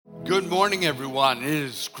Good morning, everyone. It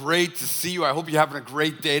is great to see you. I hope you're having a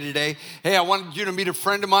great day today. Hey, I wanted you to meet a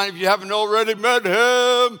friend of mine. If you haven't already met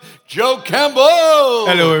him, Joe Campbell.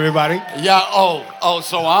 Hello, everybody. Yeah,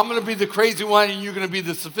 so I'm going to be the crazy one and you're going to be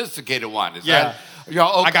the sophisticated one. Is that? Yeah,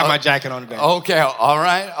 okay. I got my jacket on today. Okay, all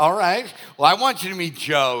right. Well, I want you to meet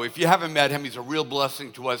Joe. If you haven't met him, he's a real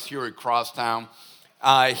blessing to us here at Crosstown.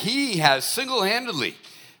 He has single-handedly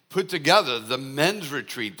put together the men's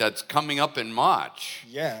retreat that's coming up in March.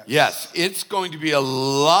 Yeah. Yes, it's going to be a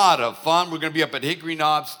lot of fun. We're going to be up at Hickory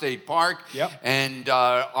Knob State Park. Yep. And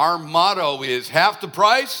our motto is half the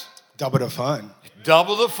price. Double the fun.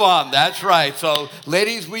 Double the fun, that's right. So,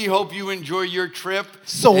 ladies, we hope you enjoy your trip.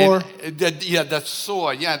 Sore. That's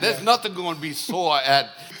sore. Yeah, there's nothing going to be sore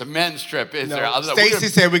at the men's trip, is there? Stacy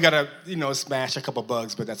said we got to, smash a couple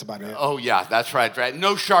bugs, but that's about it. Oh, yeah, that's right.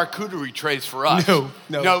 No charcuterie trays for us. No.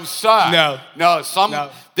 No, sir.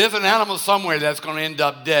 No. There's an animal somewhere that's going to end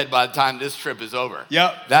up dead by the time this trip is over.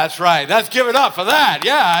 Yep. That's right. Let's give it up for that.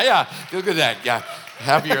 Yeah. Look at that. Yeah.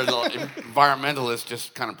 Have your little environmentalists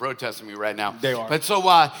just kind of protesting me right now. They are. But so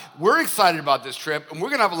we're excited about this trip, and we're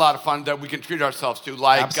going to have a lot of fun that we can treat ourselves to,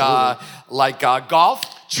 like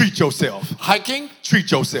golf. Treat yourself. Hiking. Treat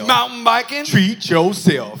yourself. Mountain biking. Treat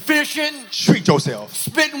yourself. Fishing. Treat yourself.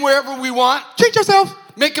 Spitting wherever we want. Treat yourself.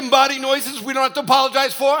 Making body noises we don't have to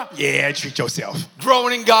apologize for. Yeah, treat yourself.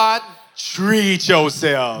 Growing in God. Treat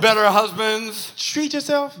yourself. Better husbands. Treat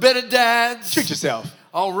yourself. Better dads. Treat yourself.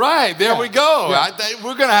 All right, there we go. Yeah.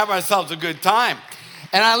 We're going to have ourselves a good time.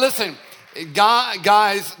 And listen,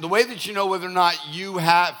 guys, the way that you know whether or not you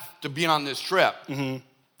have to be on this trip,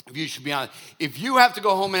 if you should be on, if you have to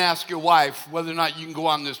go home and ask your wife whether or not you can go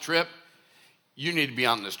on this trip, you need to be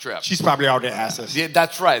on this trip. She's probably already asked us. Yeah,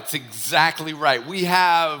 that's right. It's exactly right. We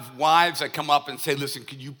have wives that come up and say, listen,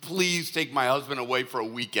 could you please take my husband away for a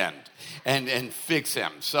weekend and fix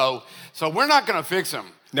him? So we're not going to fix him.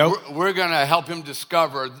 Nope. We're going to help him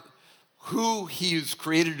discover who he is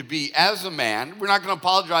created to be as a man. We're not going to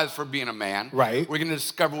apologize for being a man. Right. We're going to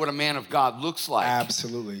discover what a man of God looks like.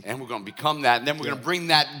 Absolutely. And we're going to become that. And then we're going to bring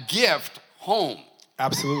that gift home.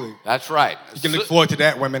 Absolutely. That's right. You can look forward to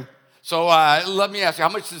that, women. So let me ask you, how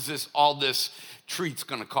much is all this treat's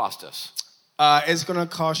going to cost us? It's going to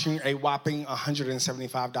cost you a whopping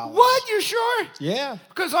 $175. What? You sure? Yeah.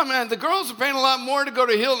 Because, the girls are paying a lot more to go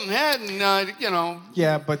to Hilton Head and,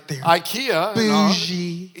 Yeah, but they're IKEA.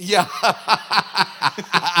 bougie. Yeah.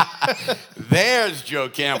 There's Joe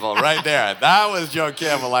Campbell right there. That was Joe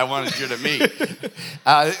Campbell I wanted you to meet.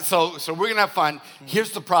 So we're going to have fun.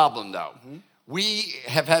 Here's the problem, though. We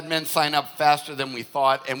have had men sign up faster than we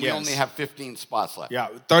thought, and we only have 15 spots left. Yeah,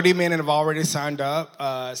 30 men have already signed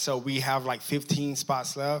up, so we have like 15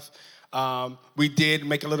 spots left. We did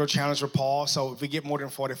make a little challenge with Paul, so if we get more than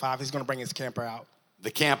 45, he's going to bring his camper out.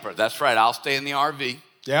 The camper, that's right. I'll stay in the RV.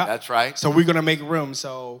 Yeah. That's right. So we're going to make room,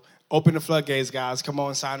 so open the floodgates, guys. Come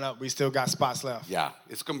on, sign up. We still got spots left. Yeah,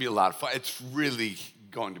 it's going to be a lot of fun. It's really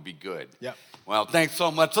going to be good. Yep. Well, thanks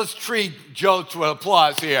so much. Let's treat Joe to an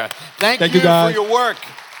applause here. Thank you guys. for your work.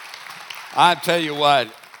 I tell you what,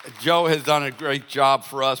 Joe has done a great job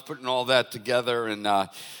for us putting all that together. And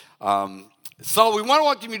so we want to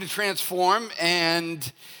welcome you to Transform.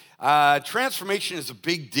 And transformation is a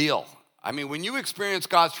big deal. When you experience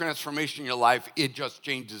God's transformation in your life, it just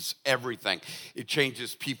changes everything. It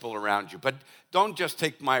changes people around you. But don't just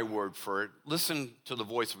take my word for it. Listen to the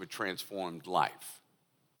voice of a transformed life.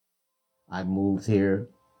 I moved here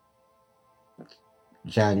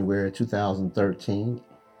January 2013,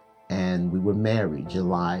 and we were married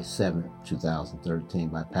July 7th, 2013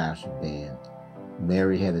 by Pastor Dan.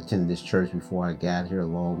 Mary had attended this church before I got here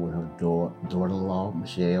along with her daughter-in-law,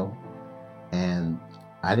 Michelle, and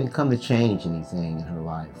I didn't come to change anything in her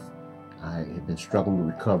life. I had been struggling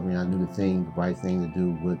with recovery, and I knew the right thing to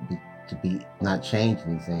do would be to not change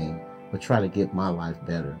anything, but try to get my life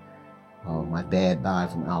better. My dad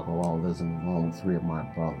died from alcoholism along with 3 of my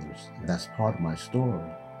brothers. That's part of my story.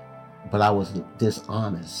 But I was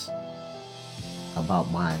dishonest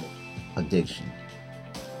about my addiction,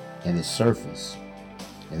 and it surfaced,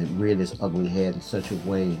 and it reared its ugly head in such a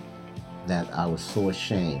way that I was so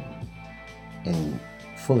ashamed and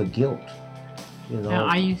full of guilt. Now,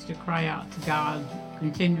 I used to cry out to God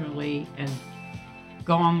continually and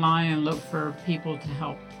go online and look for people to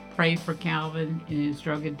help pray for Calvin in his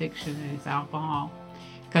drug addiction and his alcohol,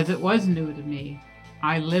 because it was new to me.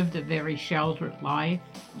 I lived a very sheltered life.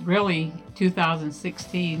 Really,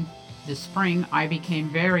 2016, the spring, I became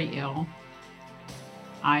very ill.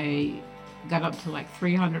 I got up to like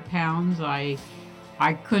 300 pounds. I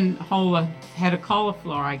couldn't hold a head of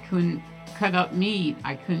cauliflower. I couldn't cut up meat.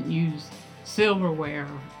 I couldn't use silverware.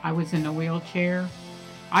 I was in a wheelchair.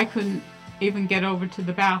 I couldn't even get over to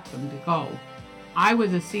the bathroom to go. I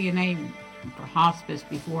was a CNA for hospice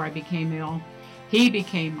before I became ill. He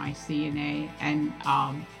became my CNA, and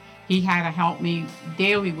he had to help me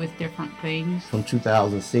daily with different things. From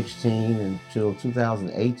 2016 until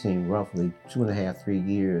 2018, roughly 2.5, 3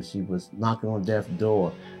 years, she was knocking on death's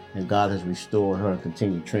door, and God has restored her and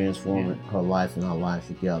continued transforming her life and our lives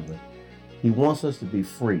together. He wants us to be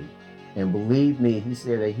free. And believe me, he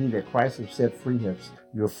said that he that Christ has set free,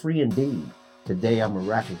 you're free indeed. Today I'm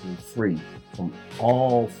miraculously free from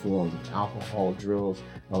all forms of alcohol, drugs,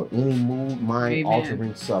 or any mood,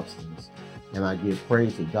 mind-altering substance. And I give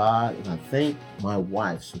praise to God, and I thank my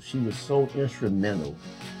wife. So she was so instrumental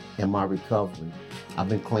in my recovery. I've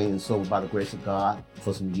been clean and sober by the grace of God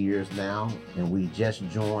for some years now, and we just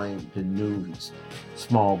joined the new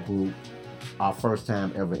small group. Our first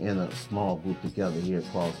time ever in a small group together here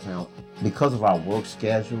at Crosstown. Because of our work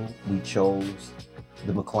schedule, we chose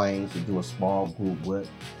the McLeans to do a small group with.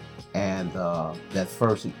 And that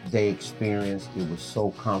first day experience, it was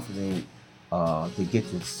so comforting to get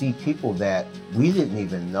to see people that we didn't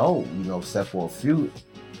even know, except for a few.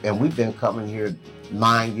 And we've been coming here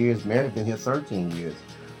 9 years, Mary's been here 13 years.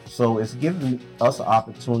 So it's given us an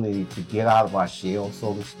opportunity to get out of our shell,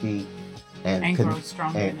 so to speak, and grow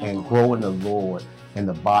stronger and grow in the Lord and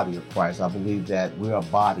the body of Christ. I believe that we're a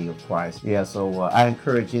body of Christ. Yeah, so I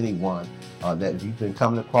encourage anyone that if you've been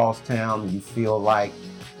coming to Crosstown and you feel like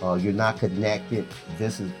you're not connected,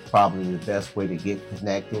 this is probably the best way to get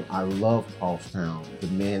connected. I love Crosstown, the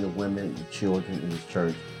men, the women, the children in this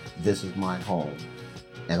church. This is my home.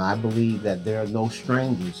 And I believe that there are no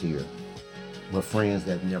strangers here, but friends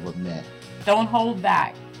that never met. Don't hold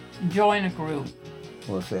back. Join a group.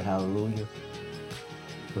 Want to say hallelujah?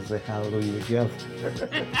 Let's say hallelujah together.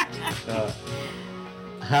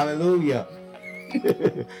 Hallelujah.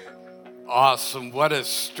 Awesome. What a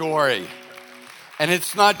story. And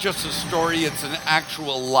it's not just a story, it's an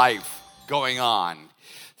actual life going on.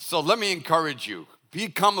 So let me encourage you.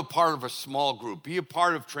 Become a part of a small group. Be a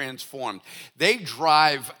part of Transformed. They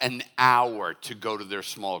drive an hour to go to their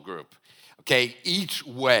small group. Okay, each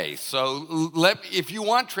way. So if you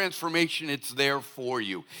want transformation, it's there for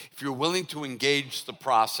you, if you're willing to engage the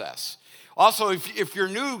process. Also, if you're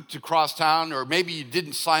new to Crosstown, or maybe you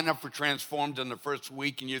didn't sign up for Transformed in the first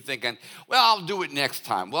week and you're thinking, well, I'll do it next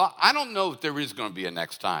time. Well, I don't know if there is going to be a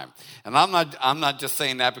next time. And I'm not just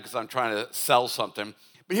saying that because I'm trying to sell something.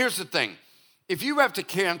 But here's the thing. If you have to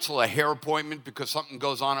cancel a hair appointment because something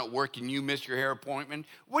goes on at work and you miss your hair appointment,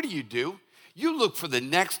 what do? You look for the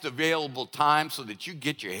next available time so that you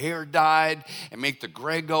get your hair dyed and make the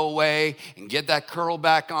gray go away and get that curl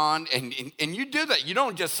back on. And you do that. You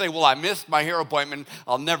don't just say, well, I missed my hair appointment.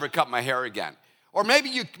 I'll never cut my hair again. Or maybe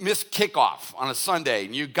you missed kickoff on a Sunday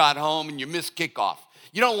and you got home and you missed kickoff.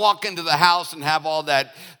 You don't walk into the house and have all the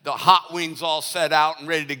hot wings all set out and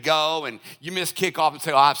ready to go, and you miss kickoff and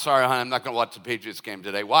say, oh, I'm sorry, honey, I'm not going to watch the Patriots game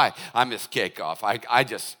today. Why? I missed kickoff.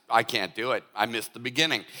 I can't do it. I missed the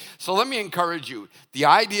beginning. So let me encourage you. The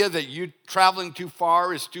idea that you traveling too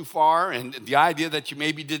far is too far, and the idea that you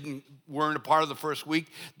maybe weren't a part of the first week,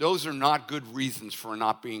 those are not good reasons for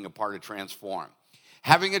not being a part of Transform.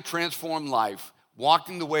 Having a transformed life,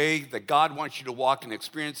 walking the way that God wants you to walk and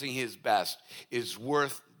experiencing his best is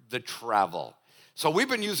worth the travel. So we've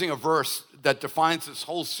been using a verse that defines this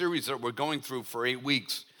whole series that we're going through for 8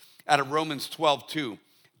 weeks out of Romans 12:2.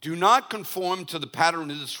 Do not conform to the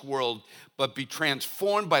pattern of this world, but be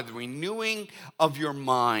transformed by the renewing of your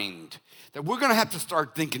mind. That we're going to have to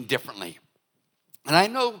start thinking differently. And I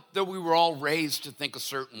know that we were all raised to think a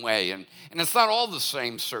certain way, and it's not all the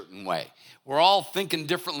same certain way. We're all thinking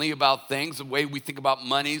differently about things, the way we think about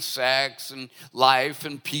money, sex, and life,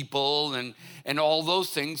 and people, and all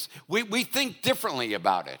those things. We think differently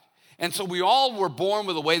about it. And so we all were born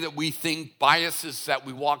with a way that we think, biases that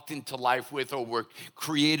we walked into life with or were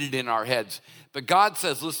created in our heads. But God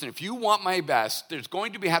says, listen, if you want my best, there's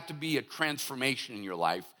going to have to be a transformation in your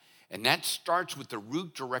life, and that starts with the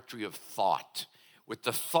root directory of thought. With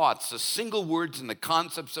the thoughts, the single words and the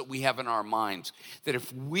concepts that we have in our minds, that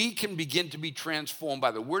if we can begin to be transformed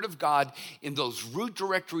by the Word of God in those root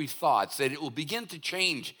directory thoughts, that it will begin to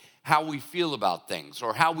change how we feel about things,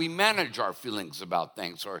 or how we manage our feelings about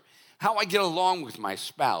things, or how I get along with my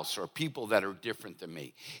spouse or people that are different than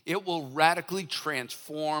me. It will radically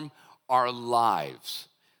transform our lives.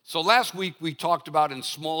 So last week we talked about in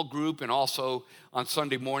small group, and also on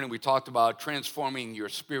Sunday morning we talked about transforming your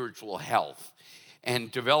spiritual health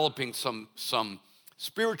and developing some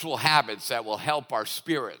spiritual habits that will help our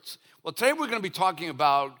spirits. Well, today we're going to be talking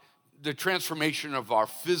about the transformation of our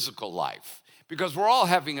physical life. because we're all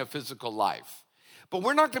having a physical life. But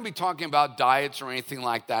we're not going to be talking about diets or anything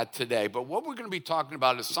like that today. But what we're going to be talking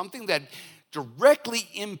about is something that directly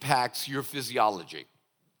impacts your physiology.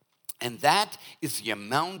 And that is the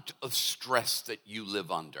amount of stress that you live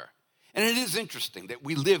under. And it is interesting that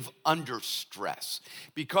we live under stress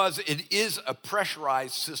because it is a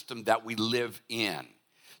pressurized system that we live in.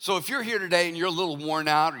 So if you're here today and you're a little worn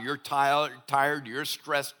out or you're tired, you're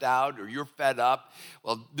stressed out or you're fed up,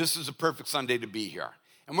 well, this is a perfect Sunday to be here.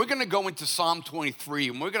 And we're going to go into Psalm 23,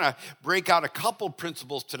 and we're going to break out a couple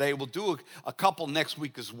principles today. We'll do a couple next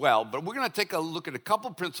week as well. But we're going to take a look at a couple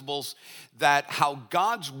principles that how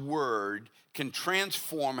God's word can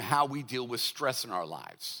transform how we deal with stress in our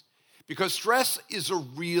lives. Because stress is a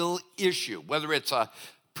real issue. Whether it's a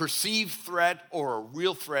perceived threat or a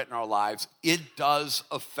real threat in our lives, it does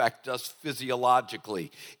affect us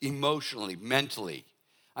physiologically, emotionally, mentally.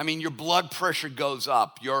 I mean, your blood pressure goes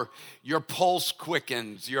up, your pulse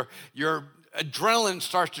quickens, your adrenaline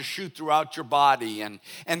starts to shoot throughout your body. And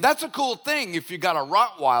that's a cool thing if you got a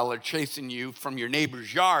Rottweiler chasing you from your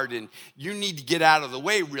neighbor's yard and you need to get out of the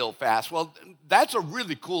way real fast. Well, that's a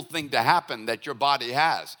really cool thing to happen that your body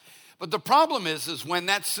has. But the problem is when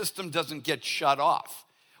that system doesn't get shut off,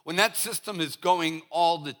 when that system is going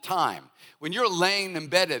all the time, when you're laying in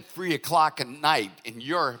bed at 3 o'clock at night and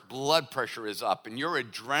your blood pressure is up and your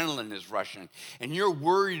adrenaline is rushing and you're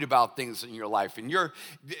worried about things in your life and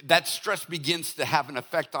that stress begins to have an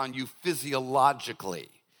effect on you physiologically.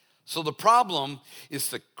 So the problem is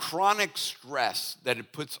the chronic stress that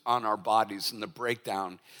it puts on our bodies and the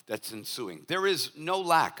breakdown that's ensuing. There is no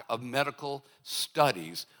lack of medical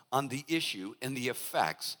studies on the issue and the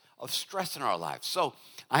effects of stress in our lives. So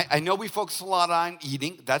I know we focus a lot on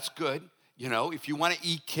eating. That's good. You know, if you want to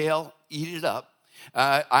eat kale, eat it up.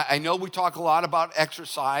 I know we talk a lot about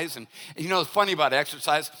exercise. And you know, it's funny about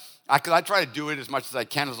exercise. I try to do it as much as I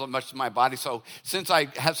can, as much as my body. So since I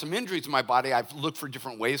have some injuries in my body, I've looked for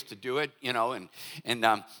different ways to do it, you know. And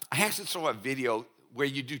I actually saw a video where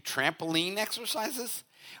you do trampoline exercises,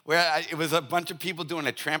 where it was a bunch of people doing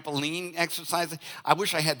a trampoline exercise. I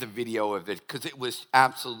wish I had the video of it because it was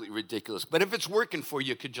absolutely ridiculous. But if it's working for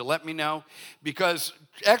you, could you let me know? Because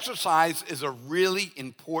exercise is a really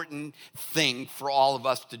important thing for all of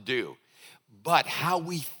us to do. But how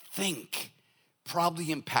we think probably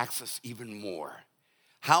impacts us even more.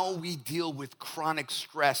 How we deal with chronic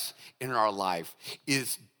stress in our life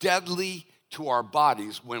is deadly to our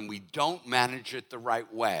bodies when we don't manage it the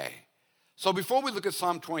right way. So before we look at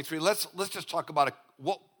Psalm 23, let's just talk about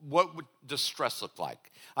what does stress look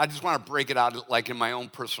like. I just want to break it out like in my own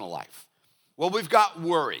personal life. Well, we've got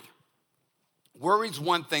worry. Worry's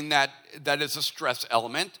one thing that is a stress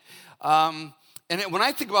element. And when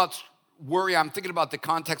I think about worry, I'm thinking about the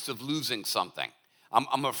context of losing something.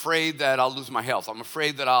 I'm afraid that I'll lose my health. I'm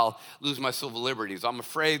afraid that I'll lose my civil liberties. I'm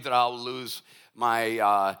afraid that I'll lose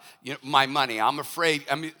my my money. I'm afraid.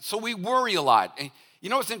 So we worry a lot. And you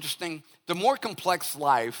know what's interesting? The more complex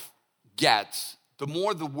life gets, the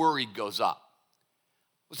more the worry goes up.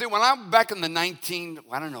 See, when I'm back in the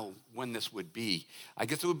I don't know when this would be. I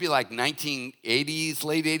guess it would be like 1980s,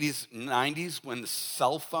 late 80s, 90s, when the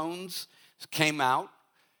cell phones came out.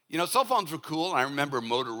 You know, cell phones were cool. I remember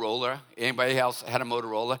Motorola. Anybody else had a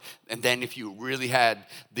Motorola? And then if you really had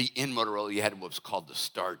the Motorola, you had what was called the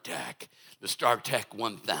StarTAC. The StarTAC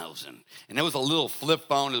 1000. And it was a little flip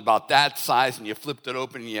phone. It was about that size, and you flipped it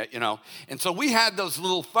open, you know. And so we had those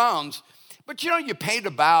little phones, but, you know, you paid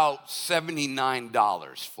about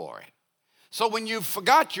 $79 for it. So when you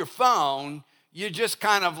forgot your phone, you just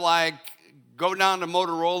kind of like go down to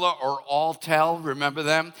Motorola or Alltel, remember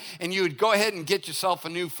them? And you would go ahead and get yourself a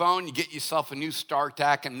new phone. You get yourself a new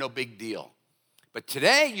StarTAC, and no big deal. But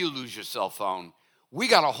today you lose your cell phone, we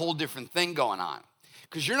got a whole different thing going on.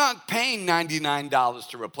 Because you're not paying $99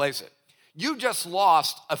 to replace it. You just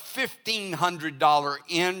lost a $1,500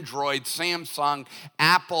 Android, Samsung,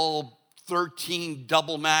 Apple 13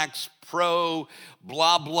 Double Max Pro,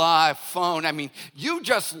 blah, blah phone. I mean, you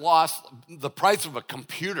just lost the price of a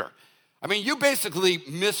computer. I mean, you basically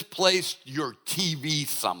misplaced your TV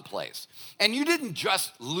someplace. And you didn't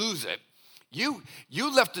just lose it. You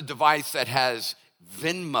left a device that has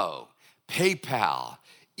Venmo, PayPal,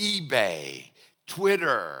 eBay,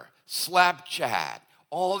 Twitter, Snapchat,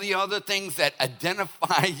 all the other things that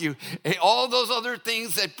identify you, all those other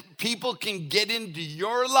things that people can get into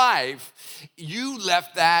your life, you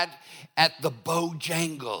left that at the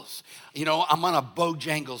Bojangles. You know, I'm on a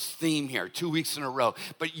Bojangles theme here, 2 weeks in a row.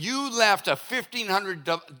 But you left a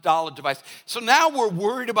 $1,500 device. So now we're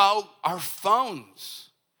worried about our phones.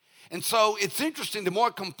 And so it's interesting, the more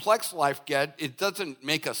complex life gets, it doesn't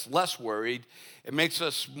make us less worried. It makes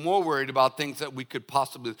us more worried about things that we could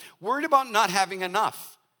possibly, worried about not having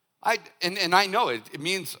enough. And I know it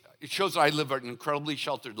shows that I live an incredibly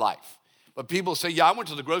sheltered life. But people say, yeah, I went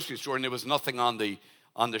to the grocery store and there was nothing on the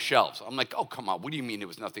shelves. I'm like, oh, come on, what do you mean there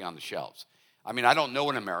was nothing on the shelves? I mean, I don't know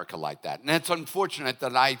an America like that. And it's unfortunate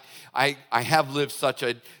that I have lived such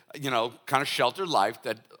a, kind of sheltered life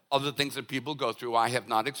that other things that people go through I have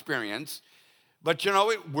not experienced. But,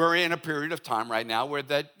 we're in a period of time right now where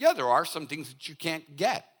there are some things that you can't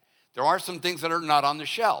get. There are some things that are not on the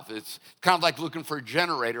shelf. It's kind of like looking for a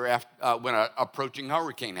generator when an approaching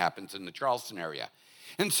hurricane happens in the Charleston area.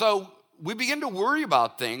 And so we begin to worry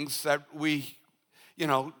about things that we,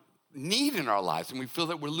 need in our lives and we feel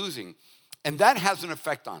that we're losing. And that has an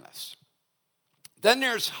effect on us. Then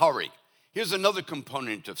there's hurry. Here's another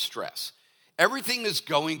component of stress. Everything is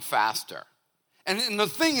going faster. And the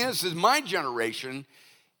thing is my generation,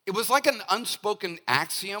 it was like an unspoken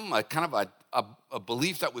axiom, a kind of a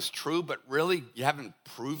belief that was true, but really you haven't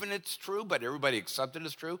proven it's true, but everybody accepted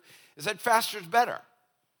it's true, is that faster is better.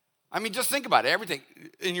 I mean, just think about it. Everything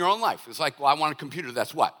in your own life. It's like, well, I want a computer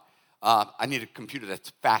that's what? I need a computer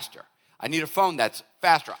that's faster. I need a phone that's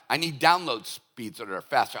faster. I need download speeds that are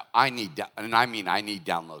faster. I need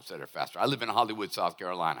downloads that are faster. I live in Hollywood, South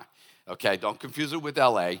Carolina. Okay, don't confuse it with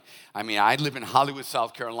LA. I mean, I live in Hollywood,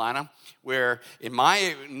 South Carolina, where in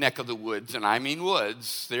my neck of the woods, and I mean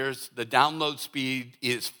woods, there's the download speed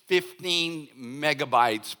is 15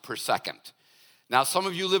 megabytes per second. Now, some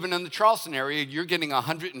of you living in the Charleston area, you're getting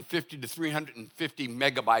 150 to 350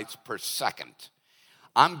 megabytes per second.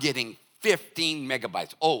 I'm getting 15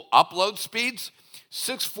 megabytes. Oh, upload speeds,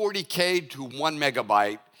 640K to 1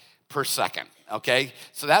 megabyte per second, okay?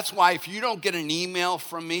 So that's why if you don't get an email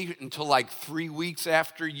from me until like 3 weeks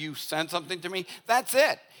after you send something to me, that's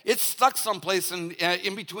it. It's stuck someplace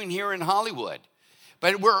in between here and Hollywood.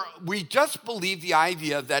 But we just believe the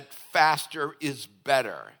idea that faster is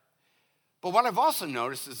better. But what I've also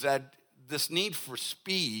noticed is that this need for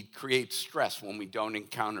speed creates stress when we don't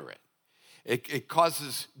encounter it. It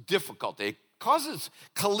causes difficulty. It causes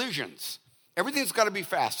collisions. Everything's got to be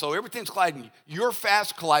fast. So everything's colliding. Your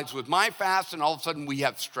fast collides with my fast, and all of a sudden we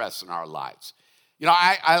have stress in our lives.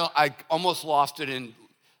 I almost lost it in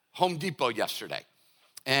Home Depot yesterday.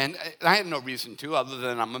 And I had no reason to other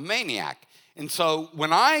than I'm a maniac. And so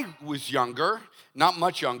when I was younger, not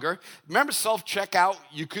much younger, remember self-checkout?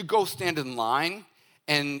 You could go stand in line,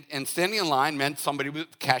 and standing in line meant somebody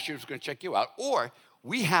with the cashier was going to check you out. Or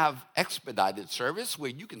we have expedited service where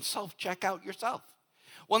you can self-check out yourself.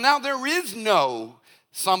 Well, now there is no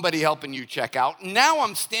somebody helping you check out. Now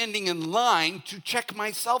I'm standing in line to check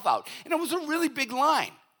myself out. And it was a really big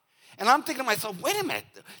line. And I'm thinking to myself, wait a minute,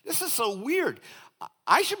 this is so weird.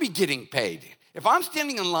 I should be getting paid. If I'm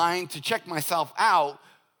standing in line to check myself out,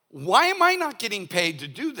 why am I not getting paid to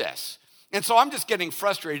do this? And so I'm just getting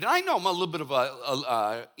frustrated. And I know I'm a little bit of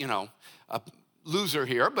a loser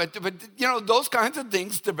here, but those kinds of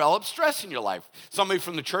things develop stress in your life. Somebody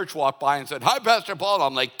from the church walked by and said, "Hi, Pastor Paul."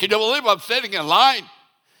 I'm like, "Can you believe I'm standing in line?"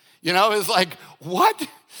 It's like, what?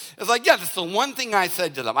 It's like, yeah, that's the one thing I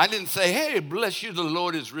said to them. I didn't say, "Hey, bless you, the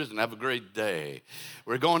Lord is risen. Have a great day.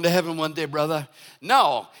 We're going to heaven one day, brother."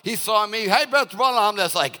 No, he saw me, "Hey, Pastor Paul." I'm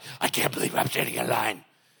just like, I can't believe I'm standing in line.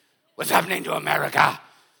 What's happening to America?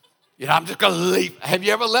 I'm just going to leave. Have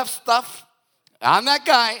you ever left stuff? I'm that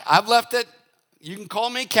guy. I've left it. You can call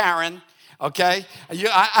me Karen, okay?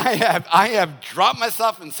 I have dropped my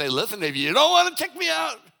stuff and say, "Listen, if you don't want to check me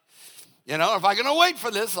out, if I'm going to wait for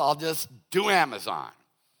this, I'll just do Amazon."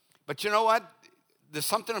 But you know what? There's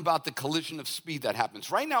something about the collision of speed that happens.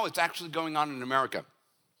 Right now, it's actually going on in America.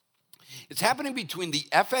 It's happening between the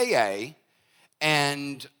FAA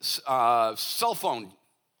and cell phone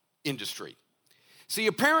industry. See,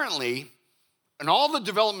 apparently, and all the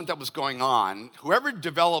development that was going on, whoever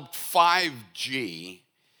developed 5G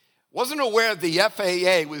wasn't aware the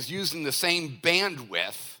FAA was using the same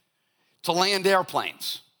bandwidth to land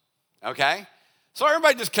airplanes, okay? So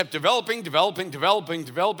everybody just kept developing.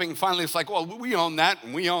 Finally, it's like, well, we own that,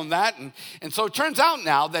 and we own that. And so it turns out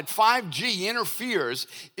now that 5G interferes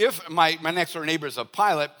if my next door neighbor is a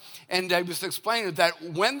pilot, and I was explaining that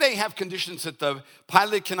when they have conditions that the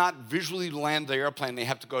pilot cannot visually land the airplane, they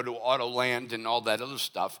have to go to auto land and all that other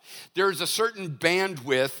stuff, there's a certain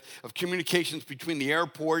bandwidth of communications between the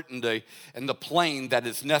airport and the plane that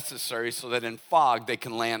is necessary so that in fog they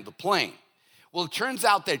can land the plane. Well, it turns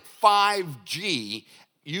out that 5G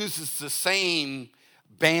uses the same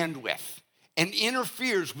bandwidth and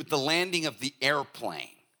interferes with the landing of the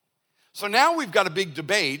airplane. So now we've got a big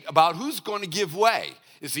debate about who's going to give way.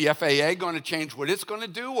 Is the FAA going to change what it's going to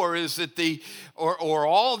do, or is it or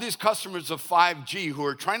all these customers of 5G who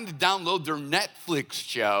are trying to download their Netflix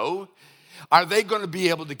show, are they going to be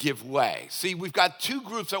able to give way? See, we've got two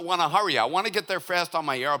groups that want to hurry. I want to get there fast on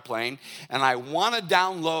my airplane, and I want to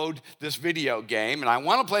download this video game, and I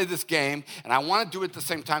want to play this game, and I want to do it at the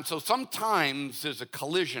same time. So sometimes there's a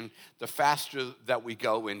collision the faster that we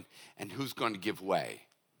go, and who's going to give way.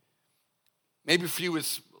 Maybe for you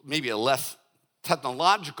it's maybe a less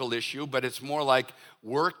technological issue, but it's more like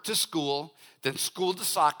work to school, then school to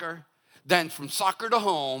soccer, then from soccer to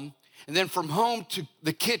home, and then from home to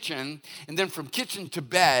the kitchen, and then from kitchen to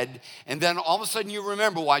bed, and then all of a sudden you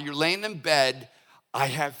remember while you're laying in bed, I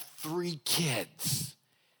have 3 kids,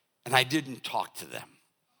 and I didn't talk to them,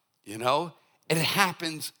 you know? And it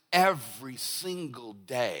happens every single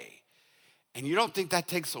day. And you don't think that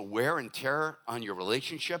takes a wear and tear on your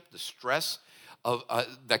relationship, the stress of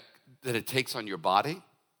that it takes on your body?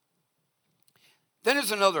 Then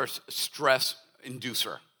there's another stress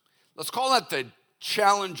inducer. Let's call that the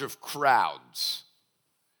challenge of crowds.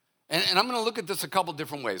 And I'm going to look at this a couple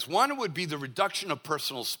different ways. One would be the reduction of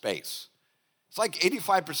personal space. It's like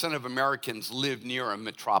 85% of Americans live near a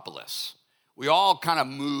metropolis. We all kind of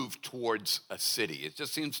move towards a city. It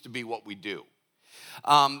just seems to be what we do.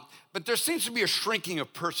 But there seems to be a shrinking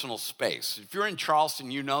of personal space. If you're in Charleston,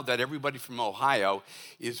 you know that everybody from Ohio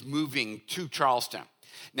is moving to Charleston.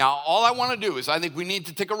 Now, all I want to do is I think we need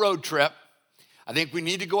to take a road trip. I think we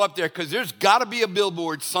need to go up there because there's got to be a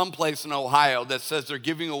billboard someplace in Ohio that says they're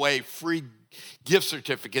giving away free gift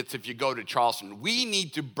certificates if you go to Charleston. We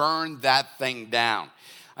need to burn that thing down.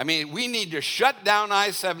 I mean, we need to shut down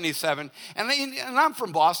I-77. And I'm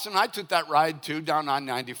from Boston. I took that ride too down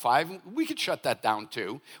I-95. We could shut that down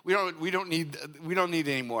too. We don't need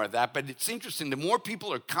any more of that. But it's interesting. The more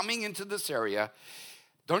people are coming into this area,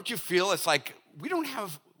 don't you feel it's like we don't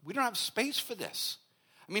have space for this?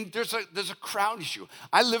 I mean, there's a crowd issue.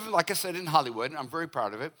 I live, like I said, in Hollywood, and I'm very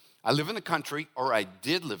proud of it. I live in the country, or I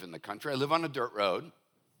did live in the country. I live on a dirt road.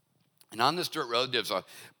 And on this dirt road, there's a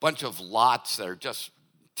bunch of lots that are just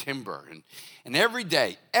timber. And every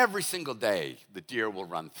day, every single day, the deer will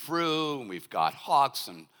run through. And we've got hawks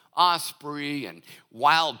and osprey and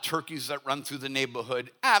wild turkeys that run through the neighborhood.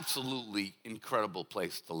 Absolutely incredible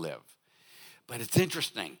place to live. But it's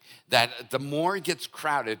interesting that the more it gets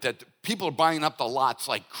crowded, that people are buying up the lots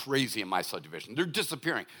like crazy in my subdivision. They're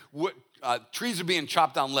disappearing. Trees are being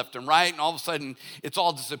chopped down left and right, and all of a sudden, it's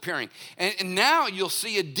all disappearing. And now you'll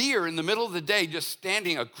see a deer in the middle of the day just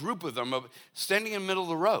standing, a group of them, standing in the middle of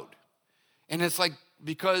the road. And it's like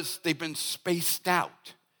because they've been spaced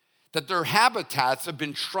out, that their habitats have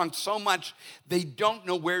been shrunk so much they don't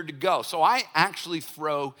know where to go. So I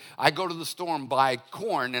go to the store and buy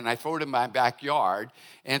corn, and I throw it in my backyard,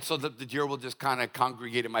 and so that the deer will just kind of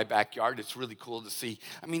congregate in my backyard. It's really cool to see.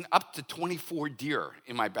 I mean, up to 24 deer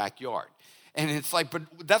in my backyard. And it's like, but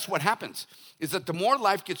that's what happens, is that the more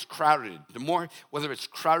life gets crowded, the more, whether it's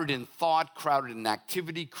crowded in thought, crowded in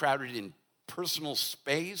activity, crowded in personal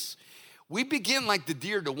space, we begin like the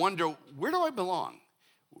deer to wonder, where do I belong?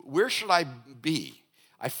 Where should I be?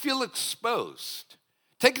 I feel exposed.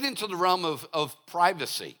 Take it into the realm of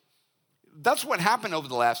privacy. That's what happened over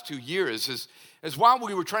the last 2 years is while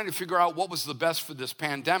we were trying to figure out what was the best for this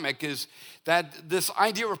pandemic is that this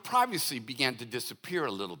idea of privacy began to disappear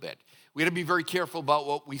a little bit. We had to be very careful about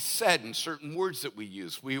what we said and certain words that we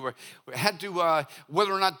used. We had to,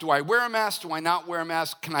 whether or not, do I wear a mask? Do I not wear a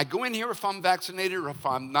mask? Can I go in here if I'm vaccinated or if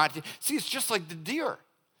I'm not? See, it's just like the deer.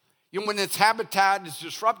 You know, when its habitat is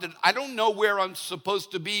disrupted, I don't know where I'm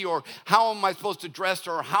supposed to be or how am I supposed to dress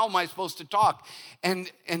or how am I supposed to talk. And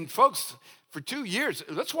folks, for 2 years,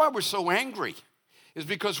 that's why we're so angry, is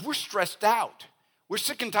because we're stressed out. We're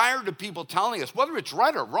sick and tired of people telling us, whether it's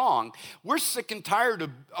right or wrong, we're sick and tired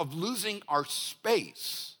of losing our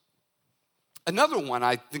space. Another one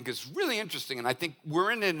I think is really interesting, and I think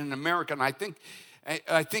we're in it in America, and I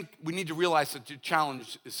think we need to realize that the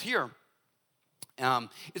challenge is here.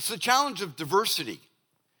 It's the challenge of diversity.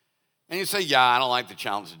 And you say, yeah, I don't like the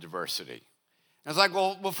challenge of diversity. And it's like,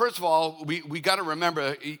 well, first of all, we got to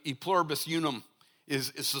remember, e pluribus unum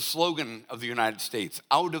is the slogan of the United States.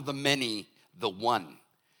 Out of the many, the one.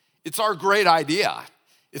 It's our great idea.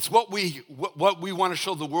 It's what we want to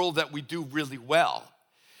show the world that we do really well.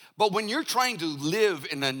 But when you're trying to live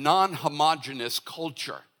in a non-homogeneous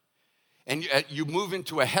culture, and you move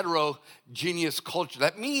into a heterogeneous culture,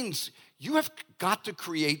 that means you have got to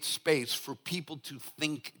create space for people to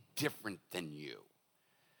think different than you.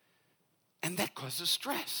 And that causes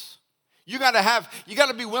stress. You got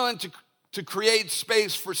to be willing to create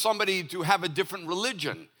space for somebody to have a different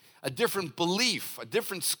religion, a different belief, a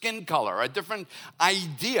different skin color, a different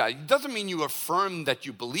idea. It doesn't mean you affirm that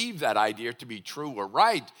you believe that idea to be true or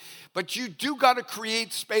right, but you do got to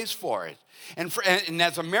create space for it. And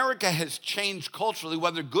as America has changed culturally,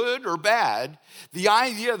 whether good or bad, the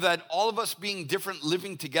idea that all of us being different,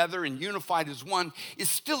 living together and unified as one is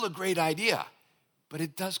still a great idea, but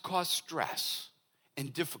it does cause stress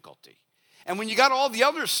and difficulty. And when you got all the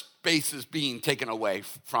other spaces being taken away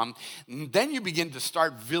from, then you begin to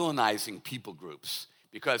start villainizing people groups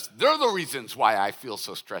because they're the reasons why I feel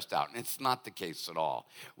so stressed out. And it's not the case at all.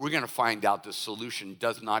 We're going to find out the solution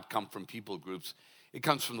does not come from people groups. It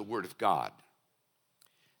comes from the Word of God.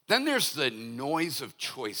 Then there's the noise of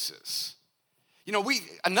choices. You know,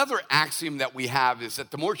 another axiom that we have is that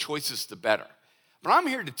the more choices, the better. But I'm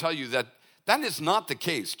here to tell you that that is not the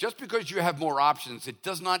case. Just because you have more options, it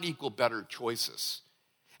does not equal better choices.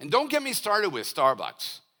 And don't get me started with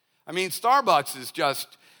Starbucks. I mean, Starbucks is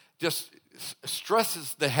just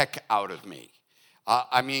stresses the heck out of me.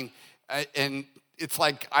 And it's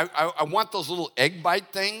like I want those little egg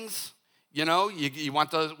bite things. You know, you want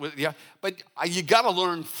those, but you got to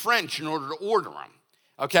learn French in order to order them.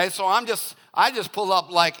 Okay, so I just pull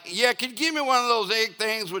up like, yeah, could you give me one of those egg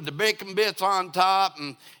things with the bacon bits on top?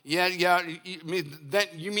 And you mean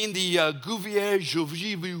the Gouvier,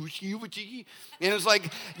 and it's like,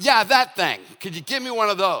 yeah, that thing. Could you give me one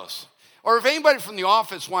of those? Or if anybody from the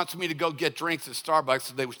office wants me to go get drinks at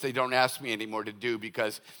Starbucks, which they don't ask me anymore to do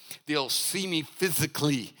because they'll see me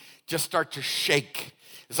physically just start to shake.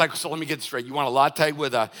 It's like, so let me get this straight. You want a latte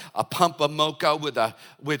with a pump of mocha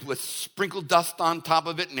with sprinkled dust on top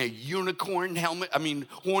of it and a unicorn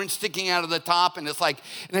horn sticking out of the top, and it's like,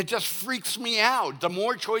 and it just freaks me out. The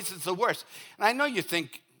more choices, the worse. And I know you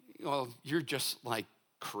think, well, you're just like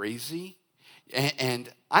crazy. And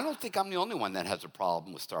I don't think I'm the only one that has a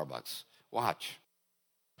problem with Starbucks. Watch.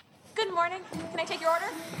 Good morning. Can I take your order?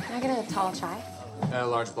 Can I get a tall chai? A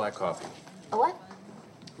large black coffee. A what?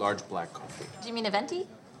 Large black coffee. Do you mean a venti?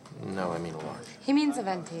 No, I mean a large. He means a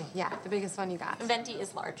venti. Yeah, the biggest one you got. Venti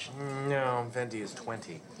is large. No, venti is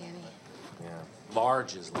 20. Danny. Yeah.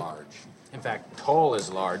 Large is large. In fact, tall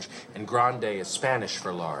is large, and grande is Spanish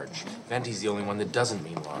for large. Venti's the only one that doesn't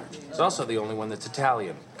mean large. It's also the only one that's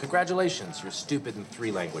Italian. Congratulations, you're stupid in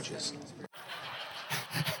 3 languages.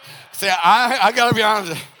 See, I got to be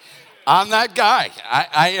honest. I'm that guy.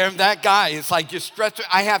 I am that guy. It's like you're stressed.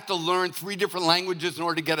 I have to learn 3 different languages in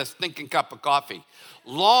order to get a stinking cup of coffee.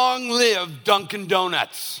 Long live Dunkin'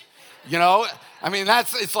 Donuts. You know, I mean,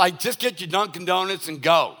 it's like just get your Dunkin' Donuts and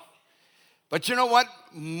go. But you know what?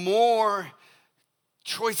 More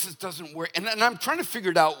choices doesn't work. And I'm trying to figure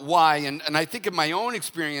it out why. And I think in my own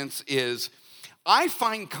experience is I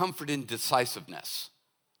find comfort in decisiveness.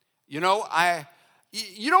 You know,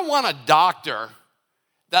 you don't want a doctor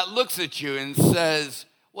that looks at you and says,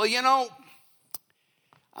 well, you know,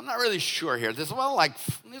 I'm not really sure here. There's about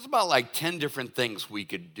like 10 different things we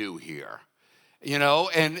could do here, you know,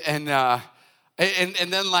 and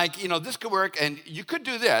then like, you know, this could work and you could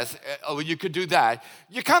do this, or you could do that.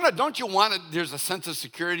 You kind of, don't you want it, there's a sense of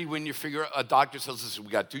security when you figure a doctor says, listen, we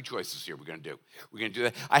got 2 choices here we're going to do. We're going to do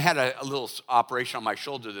that. I had a little operation on my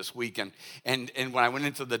shoulder this week, and when I went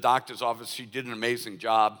into the doctor's office, she did an amazing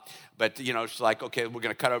job. But, you know, she's like, okay, we're going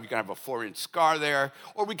to cut over. You're going to have a 4-inch scar there.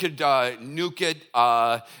 Or we could nuke it.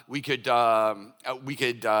 We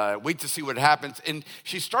could wait to see what happens. And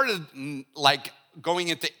she started, like, going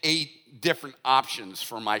into 8 different options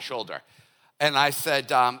for my shoulder. And I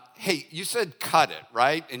said, hey, you said cut it,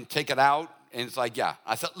 right? And take it out? And it's like, yeah.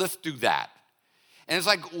 I said, let's do that. And it's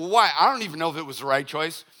like, why? I don't even know if it was the right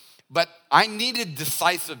choice. But I needed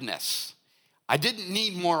decisiveness. I didn't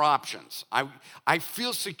need more options. I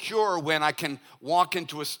feel secure when I can walk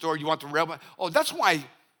into a store. You want the railway? Oh, that's why,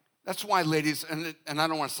 ladies, and I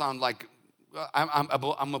don't want to sound like,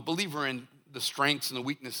 I'm a believer in the strengths and the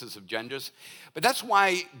weaknesses of genders, but that's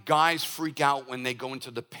why guys freak out when they go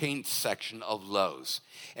into the paint section of Lowe's.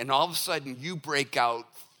 And all of a sudden, you break out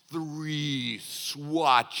 3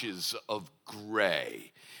 swatches of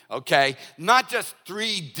gray. Okay, not just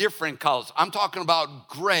 3 different colors. I'm talking about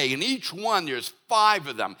gray, and each one there's 5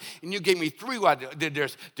 of them. And you gave me 3.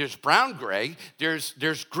 There's brown gray, there's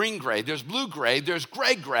green gray, there's blue gray, there's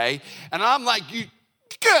gray, and I'm like, you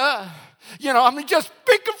know, I mean, just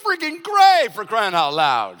pick a freaking gray for crying out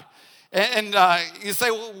loud. And you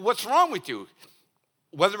say, well, what's wrong with you?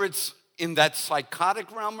 Whether it's in that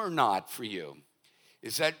psychotic realm or not for you,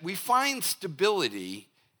 is that we find stability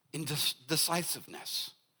in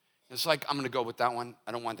decisiveness. It's like, I'm going to go with that one.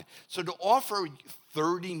 I don't want that. So to offer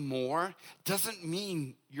 30 more doesn't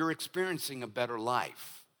mean you're experiencing a better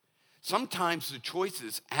life. Sometimes the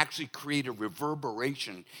choices actually create a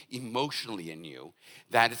reverberation emotionally in you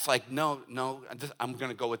that it's like, no, I'm going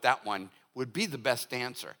to go with that one would be the best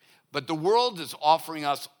answer. But the world is offering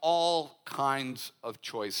us all kinds of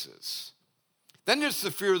choices. Then there's the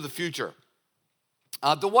fear of the future.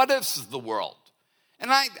 The what ifs of the world.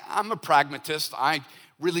 And I'm a pragmatist. I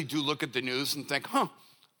really do look at the news and think,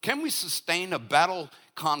 can we sustain a battle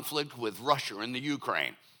conflict with Russia in the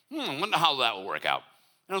Ukraine? I wonder how that will work out.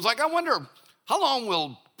 And I was like, I wonder, how long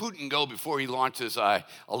will Putin go before he launches a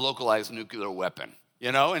localized nuclear weapon?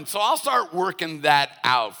 And so I'll start working that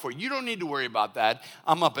out for you. You don't need to worry about that.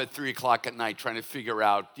 I'm up at 3 o'clock at night trying to figure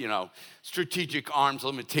out, strategic arms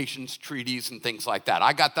limitations treaties and things like that.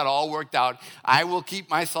 I got that all worked out. I will keep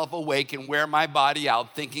myself awake and wear my body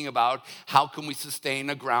out thinking about how can we sustain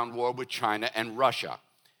a ground war with China and Russia.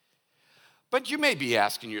 But you may be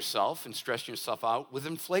asking yourself and stressing yourself out with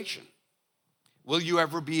inflation. Will you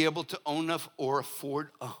ever be able to own or afford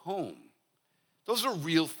a home? Those are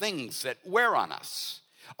real things that wear on us.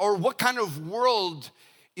 Or what kind of world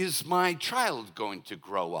is my child going to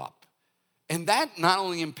grow up? And that not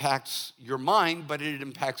only impacts your mind, but it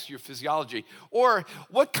impacts your physiology. Or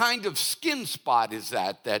what kind of skin spot is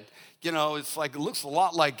that, it's like, it looks a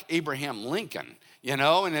lot like Abraham Lincoln,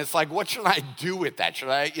 and it's like, what should I do with that? Should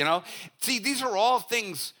I, See, these are all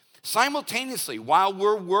things simultaneously, while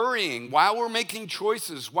we're worrying, while we're making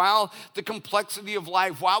choices, while the complexity of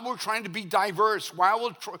life, while we're trying to be diverse,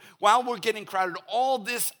 while we're getting crowded, all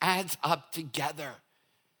this adds up together.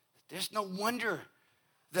 There's no wonder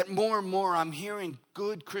that more and more I'm hearing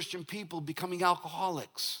good Christian people becoming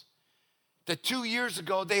alcoholics. That 2 years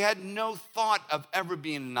ago, they had no thought of ever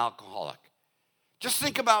being an alcoholic. Just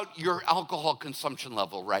think about your alcohol consumption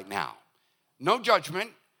level right now. No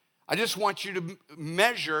judgment. I just want you to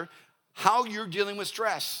measure how you're dealing with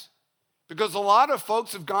stress. Because a lot of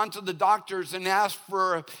folks have gone to the doctors and asked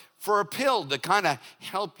for a pill to kind of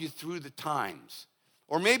help you through the times.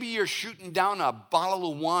 Or maybe you're shooting down a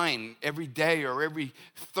bottle of wine every day or every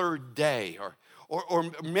third day.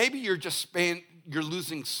 Or maybe you're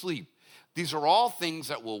losing sleep. These are all things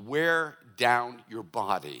that will wear down your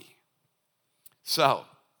body. So,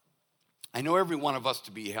 I know every one of us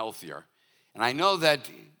to be healthier. And I know that,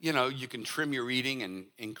 you can trim your eating and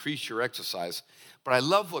increase your exercise. But I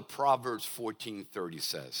love what Proverbs 14:30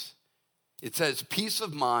 says. It says, peace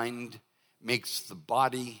of mind makes the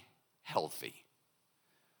body healthy.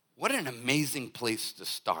 What an amazing place to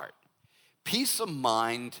start. Peace of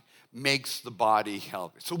mind makes the body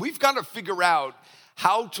healthy. So we've got to figure out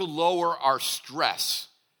how to lower our stress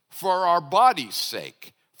for our body's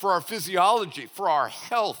sake, for our physiology, for our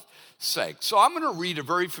health sake. So I'm going to read a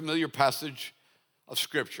very familiar passage of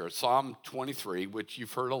Scripture, Psalm 23, which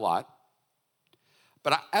you've heard a lot.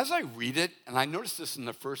 But as I read it, and I noticed this in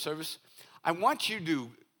the first service, I want you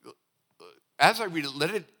to, as I read it,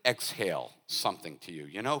 let it exhale something to you.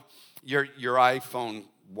 Your iPhone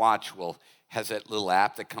watch has that little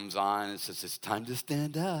app that comes on and says, it's time to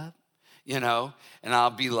stand up. And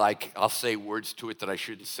I'll say words to it that I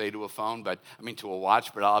shouldn't say to to a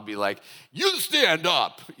watch, but I'll be like, you stand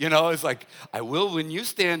up. It's like, I will when you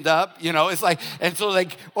stand up. It's like, and so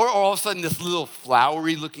like, or all of a sudden this little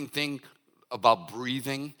flowery looking thing about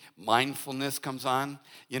breathing, mindfulness comes on,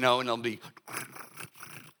 and it'll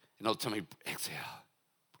tell me, exhale.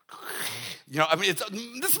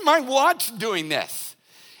 This is my watch doing this.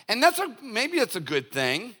 And maybe it's a good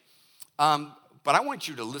thing. But I want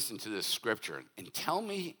you to listen to this scripture and tell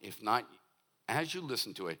me, if not, as you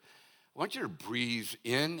listen to it, I want you to breathe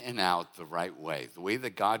in and out the right way, the way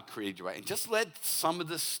that God created you, right? And just let some of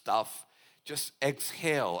this stuff just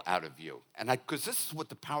exhale out of you. And because this is what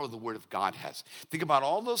the power of the Word of God has. Think about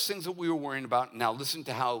all those things that we were worrying about. Now listen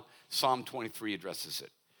to how Psalm 23 addresses it.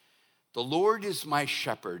 The Lord is my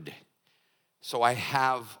shepherd, so I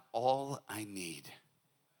have all I need.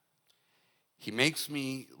 He makes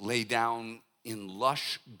me lay down in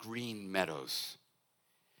lush green meadows.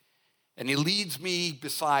 And he leads me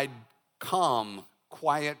beside calm,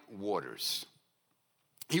 quiet waters.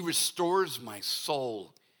 He restores my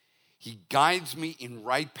soul. He guides me in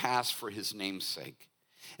right paths for his name's sake.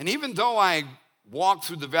 And even though I walk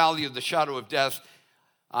through the valley of the shadow of death,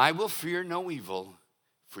 I will fear no evil,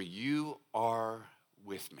 for you are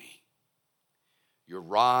with me. Your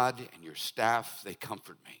rod and your staff, they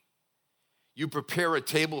comfort me. You prepare a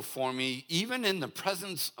table for me, even in the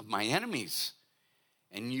presence of my enemies.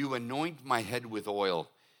 And you anoint my head with oil.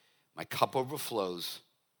 My cup overflows.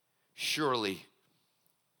 Surely,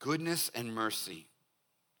 goodness and mercy,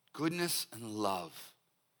 goodness and love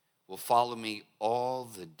will follow me all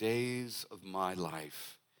the days of my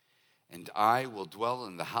life. and I will dwell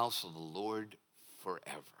in the house of the Lord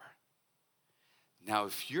forever. Now,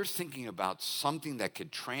 if you're thinking about something that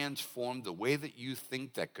could transform the way that you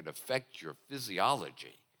think, that could affect your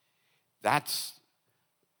physiology, that's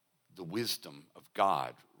the wisdom of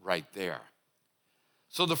God right there.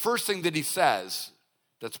 So the first thing that he says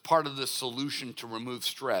that's part of the solution to remove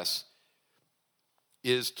stress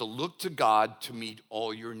is to look to God to meet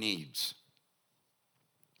all your needs.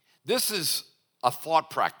 This is a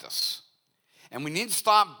thought practice, and we need to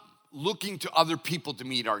stop looking to other people to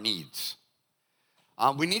meet our needs.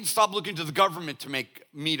 We need to stop looking to the government to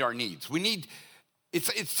meet our needs.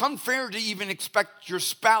 It's unfair to even expect your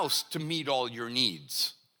spouse to meet all your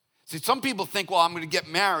needs. See, some people think, well, I'm going to get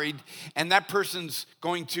married, and that person's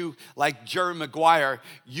going to, like Jerry Maguire,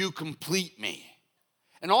 you complete me.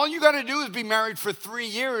 And all you got to do is be married for 3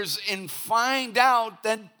 years and find out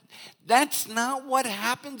that that's not what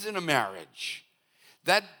happens in a marriage.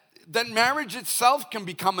 That marriage itself can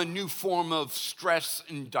become a new form of stress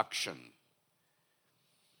induction.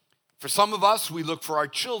 For some of us, we look for our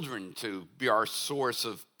children to be our source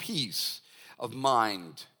of peace of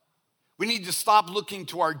mind. We need to stop looking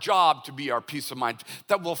to our job to be our peace of mind.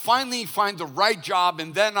 That we'll finally find the right job,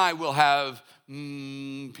 and then I will have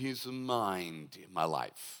peace of mind in my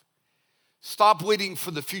life. Stop waiting for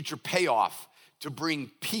the future payoff to bring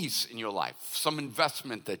peace in your life, some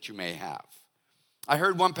investment that you may have. I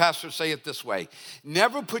heard one pastor say it this way: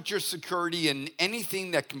 never put your security in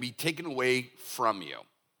anything that can be taken away from you.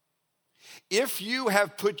 If you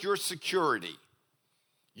have put your security,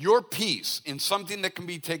 your peace in something that can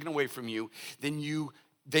be taken away from you, then you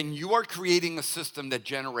are creating a system that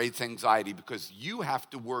generates anxiety because you have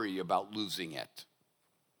to worry about losing it.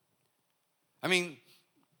 I mean,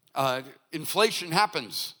 inflation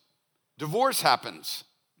happens, divorce happens,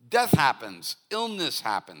 death happens, illness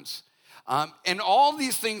happens. And all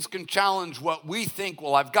these things can challenge what we think,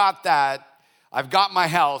 well, I've got that. I've got my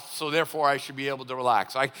health, so therefore I should be able to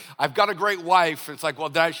relax. I've got a great wife. It's like, well,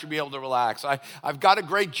 then I should be able to relax. I've got a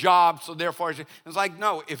great job, so therefore I should. It's like,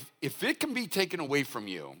 no, if it can be taken away from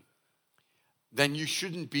you, then you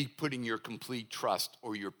shouldn't be putting your complete trust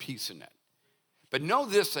or your peace in it. But know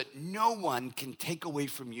this, that no one can take away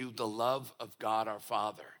from you the love of God our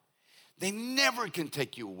Father. They never can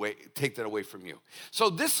take that away from you.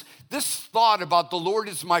 So this thought about the Lord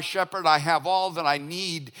is my shepherd, I have all that I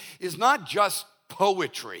need, is not just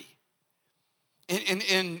poetry.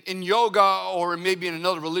 In yoga, or maybe in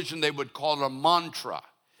another religion, they would call it a mantra.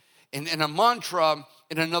 And a mantra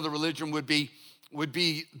in another religion would be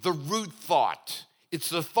the root thought.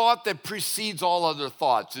 It's the thought that precedes all other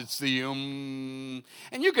thoughts. It's the and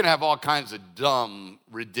you can have all kinds of dumb,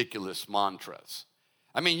 ridiculous mantras.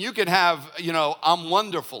 I mean, you could have, I'm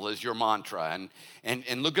wonderful as your mantra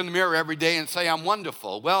and look in the mirror every day and say, I'm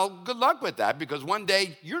wonderful. Well, good luck with that, because one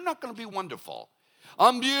day you're not going to be wonderful.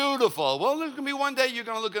 I'm beautiful. Well, there's going to be one day you're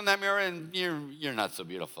going to look in that mirror and you're not so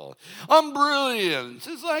beautiful. I'm brilliant.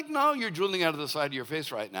 It's like, no, you're drooling out of the side of your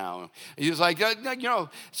face right now. He's like,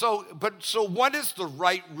 so what is the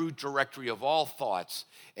right root directory of all thoughts?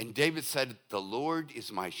 And David said, the Lord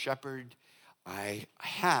is my shepherd. I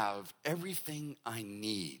have everything I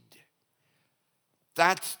need.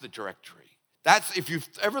 That's the directory. That's, if you've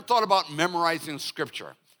ever thought about memorizing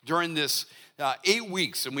scripture during this 8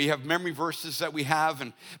 weeks, and we have memory verses that we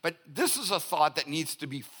have, but this is a thought that needs to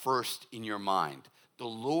be first in your mind. The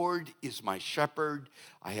Lord is my shepherd.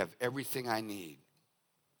 I have everything I need.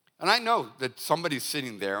 And I know that somebody's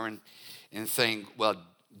sitting there and saying, well,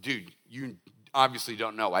 dude, you obviously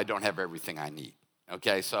don't know. I don't have everything I need.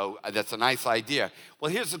 Okay, so that's a nice idea. Well,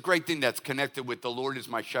 here's the great thing that's connected with the Lord is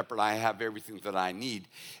my shepherd, I have everything that I need,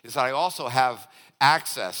 is that I also have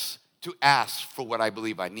access to ask for what I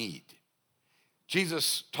believe I need.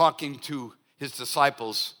 Jesus, talking to his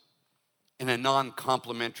disciples in a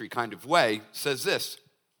non-complimentary kind of way, says this: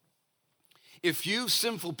 if you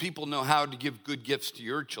sinful people know how to give good gifts to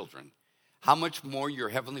your children, how much more your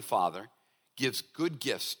heavenly Father gives good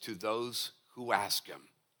gifts to those who ask him.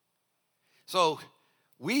 So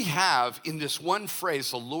we have, in this one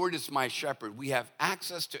phrase, the Lord is my shepherd, we have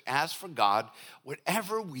access to ask for God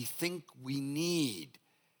whatever we think we need.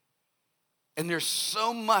 And there's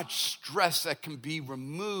so much stress that can be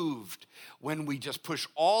removed when we just push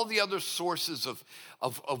all the other sources of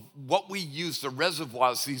what we use, the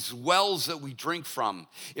reservoirs, these wells that we drink from.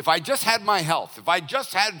 If I just had my health, if I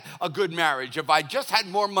just had a good marriage, if I just had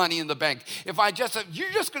more money in the bank,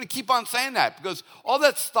 you're just going to keep on saying that, because all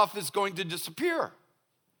that stuff is going to disappear.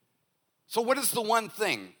 So what is the one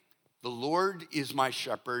thing? The Lord is my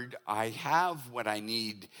shepherd. I have what I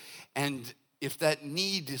need. And if that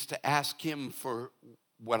need is to ask him for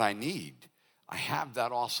what I need, I have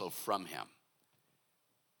that also from him.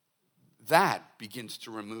 That begins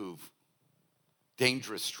to remove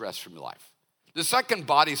dangerous stress from your life. The second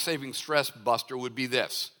body-saving stress buster would be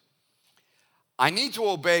this. I need to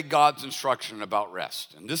obey God's instruction about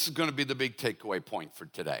rest. And this is going to be the big takeaway point for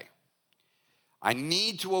today. I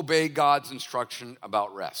need to obey God's instruction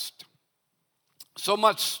about rest. So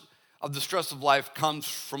much of the stress of life comes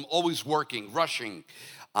from always working, rushing,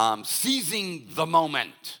 seizing the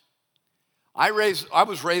moment. I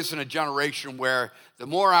was raised in a generation where the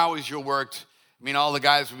more hours you worked, all the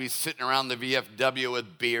guys would be sitting around the VFW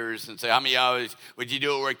with beers and say, how many hours would you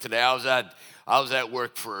do at work today? I was at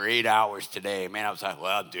work for 8 hours today. Man, I was like,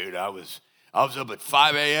 well, dude, I was up at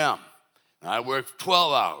 5 a.m. and I worked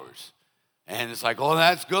 12 hours. And it's like, oh,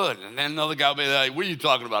 that's good. And then another guy will be like, what are you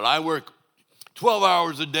talking about? I work 12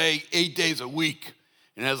 hours a day, 8 days a week.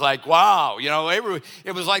 And it's like, wow,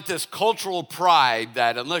 it was like this cultural pride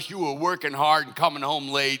that unless you were working hard and coming home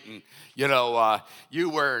late and, you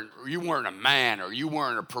weren't a man, or you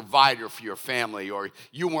weren't a provider for your family, or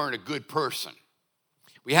you weren't a good person.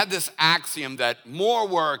 We had this axiom that more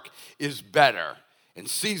work is better, and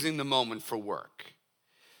seizing the moment for work.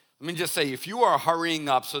 Let me just say, if you are hurrying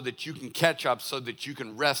up so that you can catch up, so that you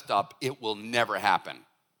can rest up, it will never happen.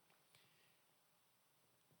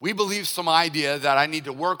 We believe some idea that I need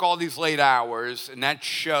to work all these late hours, and that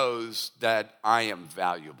shows that I am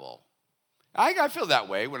valuable. I feel that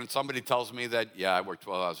way when somebody tells me that, yeah, I work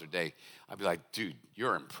 12 hours a day. I'd be like, dude,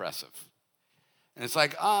 you're impressive. And it's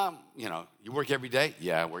like, you work every day?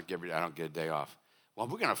 Yeah, I work every day. I don't get a day off. Well,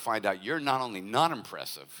 we're going to find out you're not only not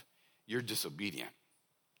impressive, you're disobedient.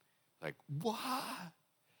 Like, what?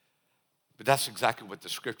 But that's exactly what the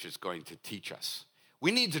scripture is going to teach us.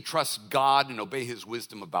 We need to trust God and obey his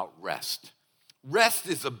wisdom about rest. Rest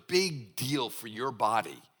is a big deal for your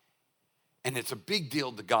body, and it's a big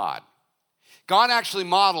deal to God. God actually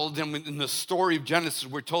modeled, in the story of Genesis,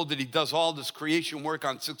 we're told that he does all this creation work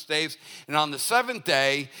on 6 days, and on the seventh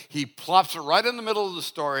day, he plops it right in the middle of the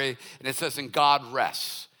story, and it says, and God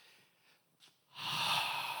rests.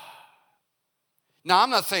 Now, I'm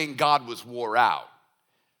not saying God was wore out,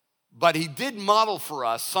 but he did model for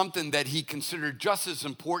us something that he considered just as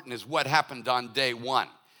important as what happened on day one.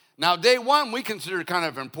 Now, day one, we consider kind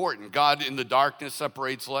of important. God in the darkness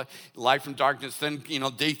separates light from darkness. Then,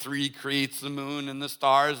 day 3, he creates the moon and the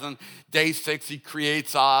stars. And day 6, he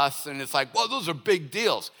creates us. And it's like, well, those are big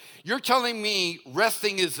deals. You're telling me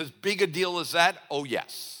resting is as big a deal as that? Oh,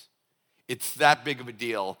 yes. It's that big of a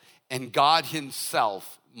deal. And God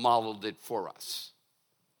himself modeled it for us.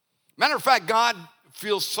 Matter of fact, God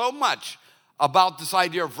feels so much about this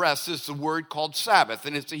idea of rest is the word called Sabbath.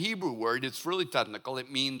 And it's a Hebrew word. It's really technical.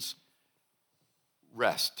 It means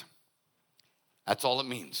rest. That's all it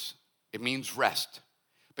means. It means rest.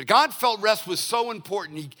 But God felt rest was so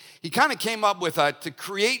important. He kind of came up with to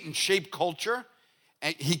create and shape culture.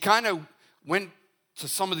 And he kind of went to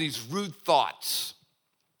some of these rude thoughts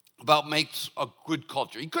about makes a good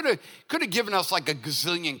culture. He could have given us like a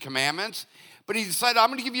gazillion commandments, but he decided, I'm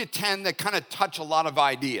going to give you 10 that kind of touch a lot of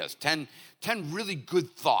ideas, 10 really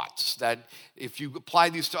good thoughts that if you apply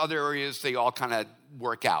these to other areas, they all kind of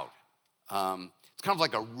work out. It's kind of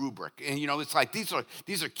like a rubric. And, it's like these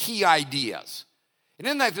are key ideas. And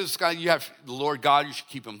in that, you have the Lord God, you should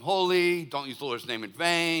keep him holy. Don't use the Lord's name in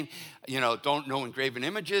vain. Don't know engraven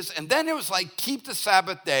images. And then it was like, keep the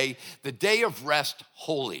Sabbath day, the day of rest,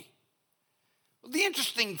 holy. Well, the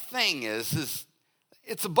interesting thing is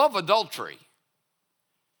it's above adultery.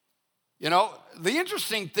 The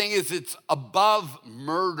interesting thing is it's above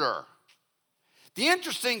murder. The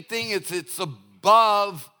interesting thing is it's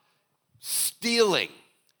above stealing.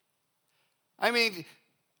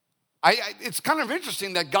 It's kind of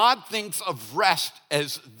interesting that God thinks of rest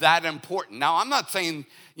as that important. Now, I'm not saying,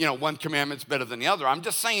 one commandment's better than the other. I'm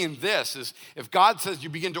just saying this is if God says you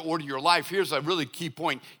begin to order your life, here's a really key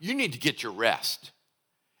point. You need to get your rest.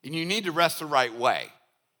 And you need to rest the right way.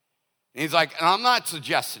 And he's like, and I'm not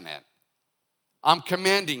suggesting it. I'm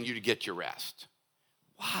commanding you to get your rest.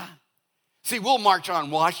 What? See, we'll march on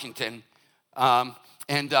Washington, I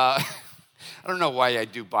don't know why I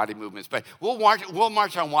do body movements, but we'll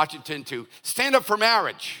march on Washington to stand up for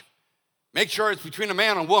marriage. Make sure it's between a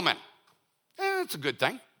man and a woman. That's a good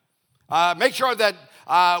thing. Make sure that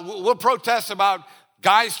we'll protest about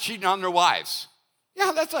guys cheating on their wives.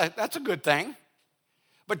 Yeah, that's a good thing.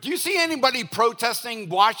 But do you see anybody protesting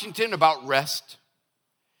Washington about rest?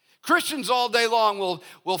 Christians all day long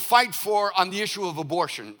will fight on the issue of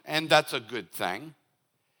abortion, and that's a good thing.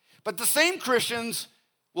 But the same Christians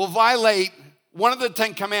will violate one of the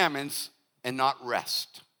 10 commandments and not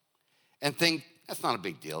rest. And That's not a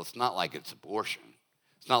big deal. It's not like it's abortion.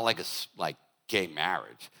 It's not like it's like gay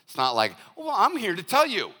marriage. It's not like, well, I'm here to tell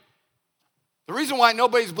you. The reason why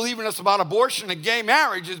nobody's believing us about abortion and gay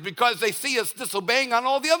marriage is because they see us disobeying on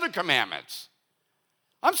all the other commandments.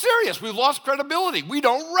 I'm serious. We've lost credibility. We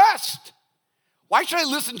don't rest. Why should I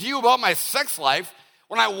listen to you about my sex life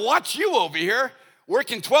when I watch you over here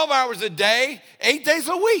working 12 hours a day, 8 days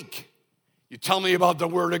a week? You tell me about the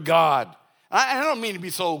Word of God. I don't mean to be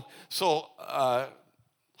so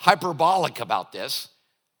hyperbolic about this,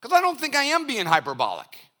 because I don't think I am being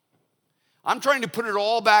hyperbolic. I'm trying to put it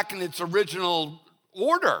all back in its original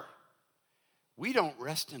order. We don't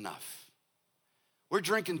rest enough. We're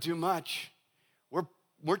drinking too much.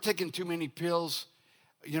 We're taking too many pills.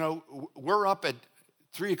 You know, we're up at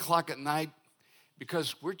 3 o'clock at night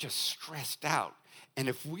because we're just stressed out. And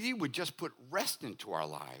if we would just put rest into our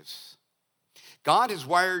lives, God has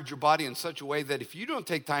wired your body in such a way that if you don't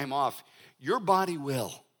take time off, your body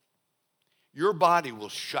will. Your body will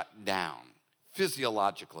shut down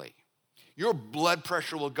physiologically. Your blood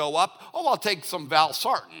pressure will go up. Oh, I'll take some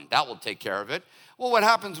Valsartan. That will take care of it. Well, what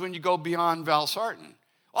happens when you go beyond Valsartan?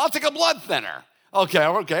 Well, I'll take a blood thinner.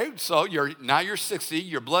 Okay. So now you're 60.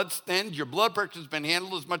 Your blood's thinned. Your blood pressure's been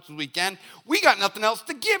handled as much as we can. We got nothing else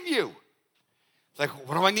to give you. It's like,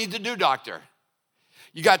 what do I need to do, doctor?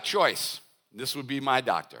 You got choice. This would be my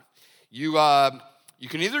doctor. You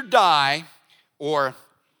can either die or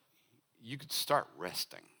you could start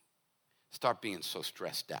resting. Start being so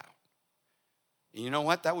stressed out. And you know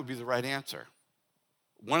what? That would be the right answer.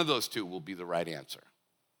 One of those two will be the right answer.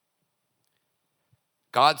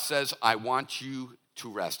 God says, I want you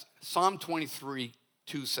to rest. Psalm 23:2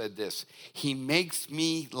 said this, He makes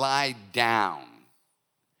me lie down.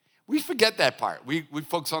 We forget that part. We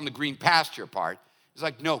focus on the green pasture part. It's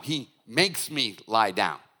like, no, He makes me lie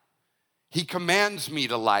down. He commands me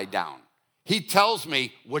to lie down. He tells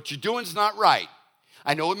me what you're doing is not right.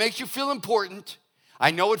 I know it makes you feel important.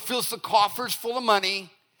 I know it fills the coffers full of money.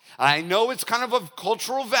 I know it's kind of a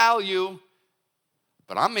cultural value,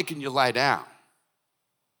 but I'm making you lie down.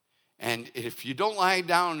 And if you don't lie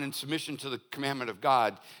down in submission to the commandment of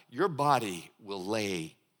God, your body will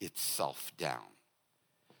lay itself down.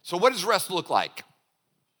 So what does rest look like?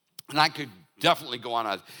 And I could definitely go on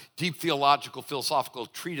a deep theological, philosophical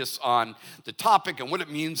treatise on the topic and what it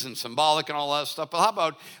means and symbolic and all that stuff. But how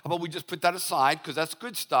about we just put that aside, because that's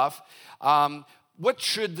good stuff. What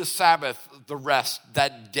should the Sabbath, the rest,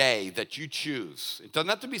 that day that you choose? It doesn't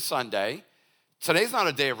have to be Sunday. Today's not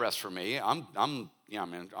a day of rest for me. I'm the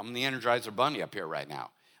Energizer Bunny up here right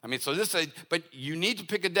now. But you need to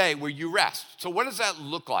pick a day where you rest. So what does that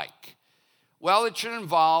look like? Well, it should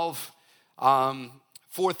involve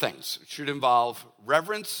 4 things. It should involve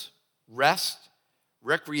reverence, rest,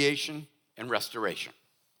 recreation, and restoration.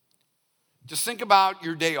 Just think about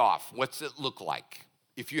your day off. What's it look like?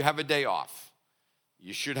 If you have a day off,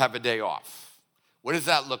 you should have a day off. What does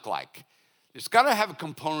that look like? It's got to have a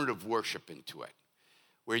component of worship into it,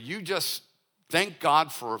 where you just thank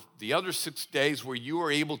God for the other 6 days where you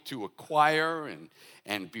are able to acquire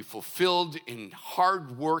and be fulfilled in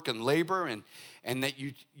hard work and labor, and that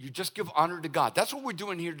you just give honor to God. That's what we're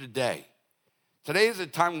doing here today. Today is a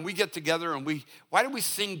time when we get together and why do we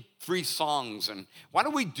sing 3 songs? And why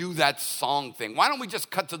don't we do that song thing? Why don't we just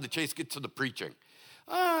cut to the chase, get to the preaching?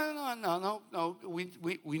 No.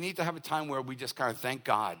 We need to have a time where we just kind of thank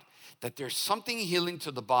God that there's something healing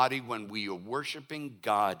to the body when we are worshiping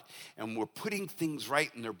God and we're putting things right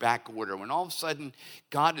in their back order. When all of a sudden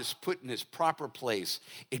God is put in his proper place,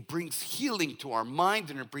 it brings healing to our mind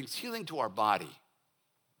and it brings healing to our body.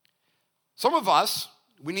 Some of us,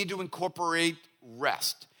 we need to incorporate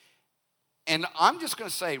rest. And I'm just going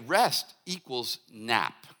to say rest equals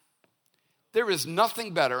nap. There is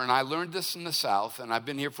nothing better, and I learned this in the South, and I've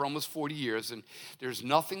been here for almost 40 years, and there's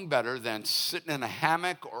nothing better than sitting in a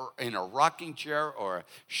hammock or in a rocking chair or a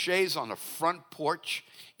chaise on the front porch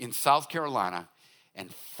in South Carolina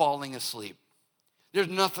and falling asleep. There's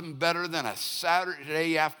nothing better than a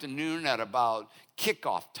Saturday afternoon at about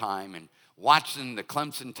kickoff time and watching the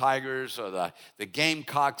Clemson Tigers or the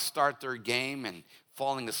Gamecocks start their game and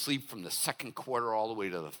falling asleep from the second quarter all the way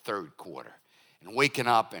to the third quarter. And waking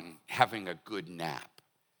up and having a good nap.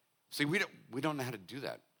 See, we don't know how to do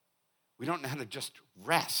that. We don't know how to just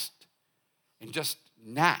rest and just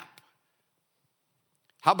nap.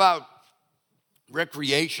 How about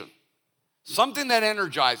recreation? Something that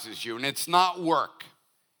energizes you, and it's not work.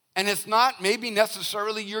 And it's not maybe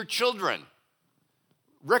necessarily your children.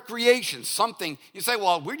 Recreation, something, you say,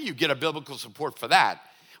 well, where do you get a biblical support for that?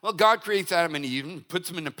 Well, God creates Adam and Eve and puts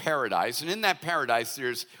them in a paradise. And in that paradise,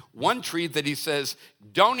 there's one tree that he says,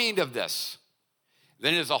 don't eat of this.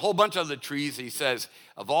 Then there's a whole bunch of other trees. He says,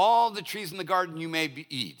 of all the trees in the garden you may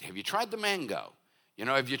eat, have you tried the mango?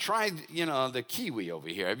 Have you tried, the kiwi over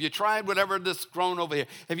here? Have you tried whatever that's grown over here?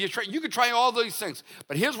 You could try all those things.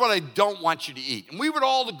 But here's what I don't want you to eat. And we would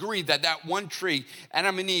all agree that one tree,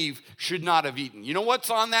 Adam and Eve, should not have eaten. You know what's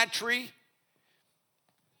on that tree?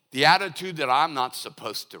 The attitude that I'm not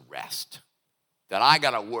supposed to rest. That I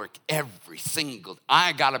got to work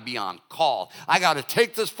I got to be on call. I got to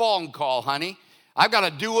take this phone call, honey. I've got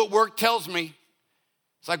to do what work tells me.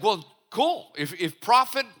 It's like, well, cool. If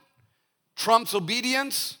profit trumps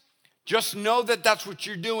obedience, just know that that's what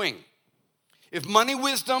you're doing. If money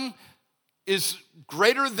wisdom is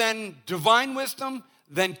greater than divine wisdom,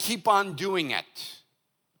 then keep on doing it.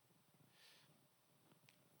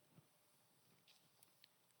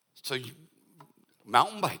 So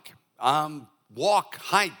mountain bike, walk,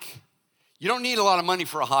 hike. You don't need a lot of money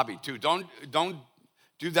for a hobby, too. Don't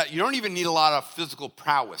do that. You don't even need a lot of physical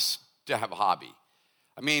prowess to have a hobby.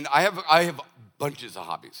 I mean, I have bunches of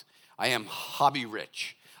hobbies. I am hobby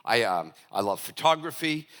rich. I love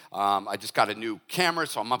photography. I just got a new camera,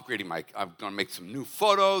 so I'm upgrading I'm going to make some new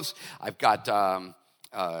photos. I've got,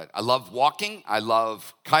 I love walking. I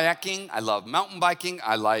love kayaking. I love mountain biking.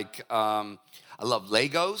 I love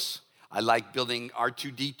Legos. I like building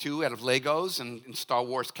R2-D2 out of Legos and Star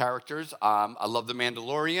Wars characters. I love The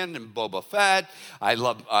Mandalorian and Boba Fett. I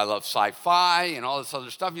love sci-fi and all this other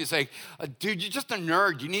stuff. You say, dude, you're just a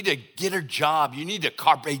nerd. You need to get a job. You need to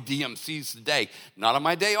carpe diem, seize the day. Not on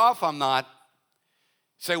my day off, I'm not.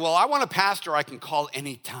 Say, well, I want a pastor I can call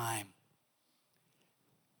anytime.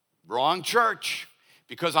 Wrong church.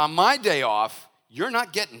 Because on my day off, you're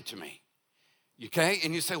not getting to me. Okay?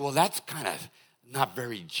 And you say, well, that's kind of not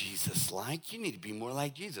very Jesus-like. You need to be more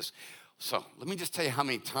like Jesus. So let me just tell you how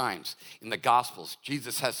many times in the Gospels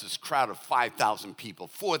Jesus has this crowd of 5,000 people,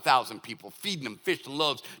 4,000 people, feeding them fish and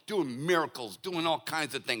loaves, doing miracles, doing all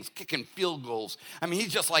kinds of things, kicking field goals. I mean,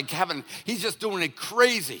 he's just doing it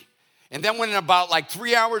crazy. And then when about like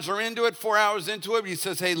 3 hours are into it, 4 hours into it, he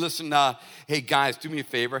says, hey, listen, hey, guys, do me a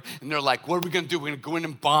favor. And they're like, what are we going to do? We're going to go in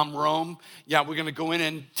and bomb Rome? Yeah, we're going to go in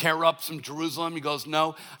and tear up some Jerusalem. He goes,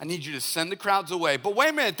 no, I need you to send the crowds away. But wait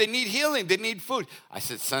a minute, they need healing. They need food. I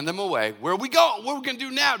said, send them away. Where are we going? What are we going to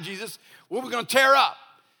do now, Jesus? What are we going to tear up?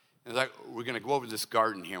 And they're like, we're going to go over this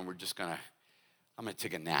garden here, and I'm going to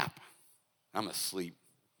take a nap. I'm going to sleep,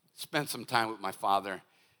 spend some time with my Father,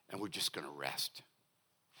 and we're just going to rest.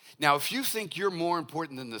 Now, if you think you're more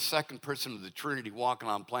important than the second person of the Trinity walking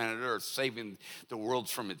on planet Earth, saving the world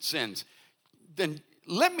from its sins, then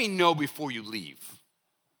let me know before you leave,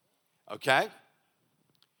 okay?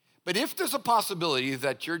 But if there's a possibility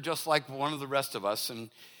that you're just like one of the rest of us and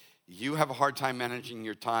you have a hard time managing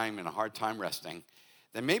your time and a hard time resting,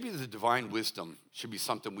 then maybe the divine wisdom should be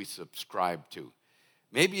something we subscribe to.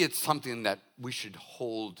 Maybe it's something that we should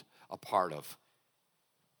hold a part of.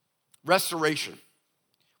 Restoration.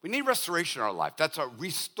 We need restoration in our life. That's a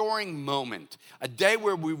restoring moment, a day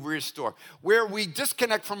where we restore, where we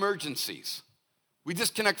disconnect from urgencies. We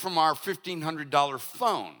disconnect from our $1,500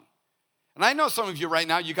 phone. And I know some of you right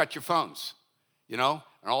now, you got your phones, and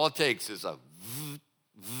all it takes is a voot,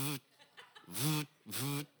 voot, voot,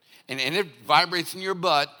 voot, and it vibrates in your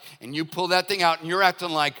butt, and you pull that thing out, and you're acting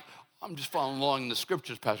like, I'm just following along in the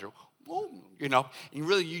scriptures, Pastor. Whoa, and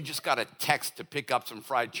you just got a text to pick up some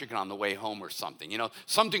fried chicken on the way home or something,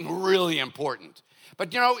 something really important.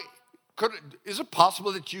 But, is it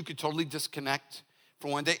possible that you could totally disconnect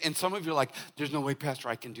for one day? And some of you are like, there's no way, Pastor,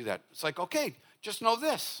 I can do that. It's like, okay, just know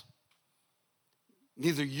this.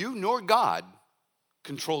 Neither you nor God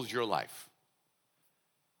controls your life.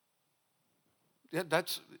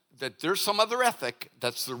 That there's some other ethic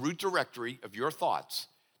that's the root directory of your thoughts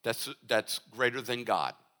that's greater than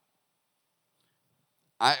God.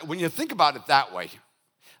 When you think about it that way,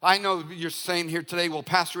 I know you're saying here today, well,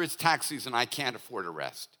 Pastor, it's tax season. I can't afford a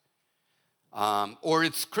rest. Or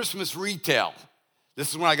it's Christmas retail.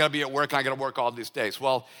 This is when I got to be at work, and I got to work all these days.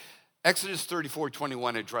 Well, Exodus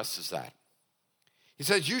 34:21 addresses that. He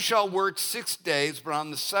says, you shall work 6 days, but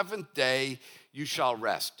on the seventh day you shall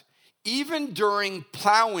rest. Even during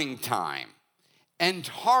plowing time and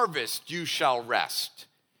harvest you shall rest.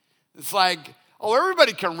 It's like,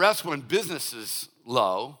 everybody can rest when business is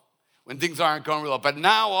low, when things aren't going real well. But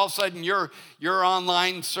now all of a sudden your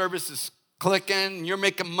online service is clicking, you're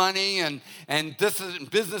making money, and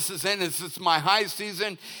business is in, it's my high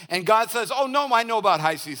season. And God says, oh no, I know about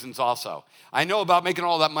high seasons also. I know about making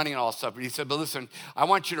all that money and all that stuff. But he said, but listen, I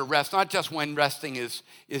want you to rest, not just when resting is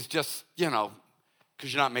just,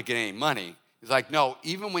 because you're not making any money. He's like, no,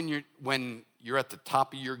 even when you're at the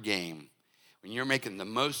top of your game, when you're making the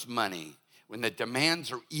most money, when the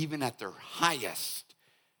demands are even at their highest,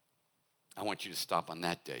 I want you to stop on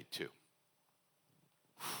that day too.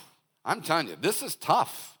 I'm telling you, this is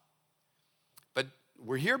tough. But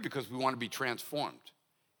we're here because we want to be transformed.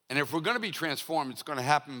 And if we're going to be transformed, it's going to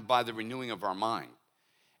happen by the renewing of our mind.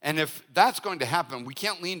 And if that's going to happen, we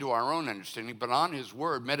can't lean to our own understanding, but on his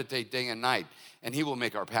word, meditate day and night, and he will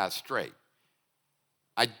make our path straight.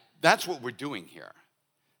 That's what we're doing here.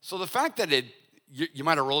 So the fact that you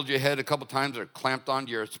might have rolled your head a couple times or clamped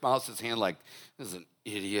onto your spouse's hand like, this is an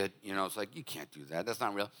idiot. It's like, you can't do that. That's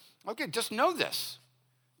not real. Okay, just know this.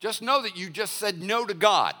 Just know that you just said no to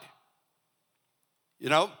God.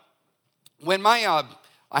 When I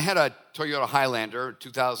had a Toyota Highlander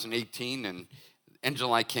 2018, and engine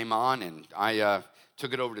light came on, and I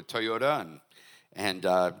took it over to Toyota, and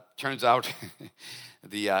turns out,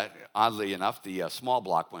 oddly enough, the small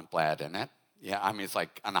block went bad in it. Yeah, it's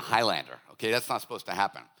like on a Highlander. Okay, that's not supposed to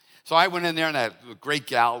happen. So I went in there, and a great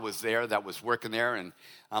gal was there that was working there, and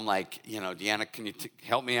I'm like, Deanna, can you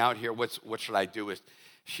help me out here? What should I do?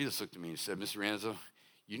 She just looked at me and said, Mr. Ranzo,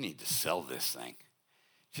 you need to sell this thing.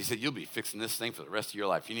 She said, you'll be fixing this thing for the rest of your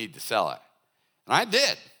life. You need to sell it. And I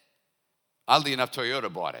did. Oddly enough,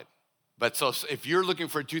 Toyota bought it. But so if you're looking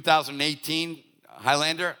for a 2018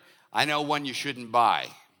 Highlander, I know one you shouldn't buy.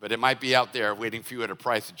 But it might be out there waiting for you at a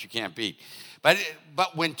price that you can't beat. But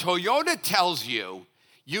when Toyota tells you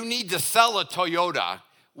you need to sell a Toyota,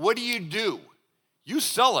 what do? You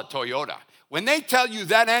sell a Toyota. When they tell you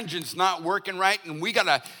that engine's not working right and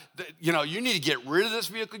you need to get rid of this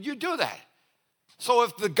vehicle, you do that. So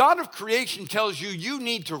if the God of creation tells you you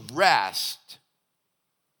need to rest,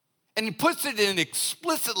 and he puts it in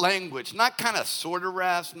explicit language, not kind of sort of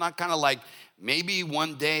rest, not kind of like maybe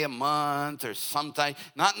one day a month or sometime,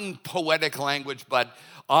 not in poetic language, but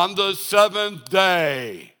on the seventh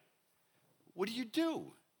day. What do?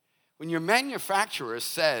 When your manufacturer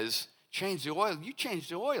says, change the oil, you change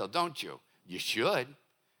the oil, don't you? You should,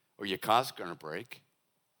 or your car's going to break.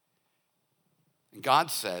 And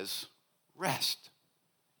God says, rest.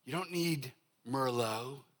 You don't need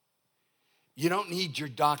Merlot. You don't need your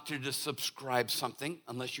doctor to prescribe something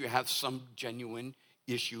unless you have some genuine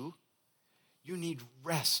issue. You need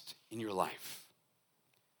rest in your life.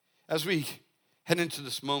 As we head into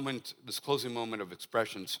this moment, this closing moment of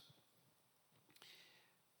expressions,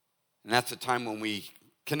 and that's a time when we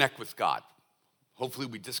connect with God. Hopefully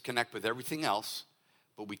we disconnect with everything else,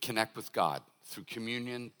 but we connect with God through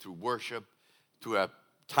communion, through worship, through a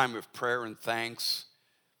time of prayer and thanks.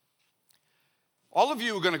 All of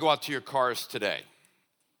you are going to go out to your cars today.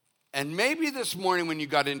 And maybe this morning when you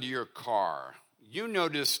got into your car, you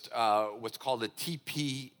noticed what's called a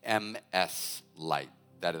TPMS light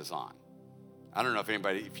that is on. I don't know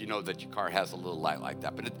if you know that your car has a little light like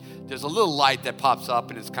that, but there's a little light that pops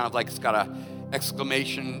up, and it's kind of like it's got an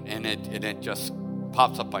exclamation, and it just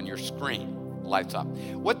pops up on your screen, lights up.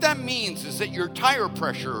 What that means is that your tire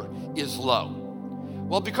pressure is low.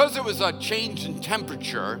 Well, because there was a change in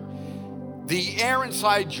temperature,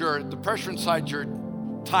 the pressure inside your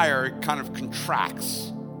tire kind of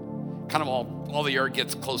contracts. Kind of all the air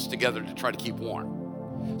gets close together to try to keep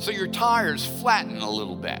warm. So your tires flatten a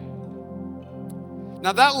little bit.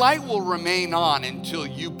 Now that light will remain on until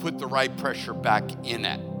you put the right pressure back in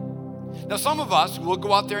it. Now some of us will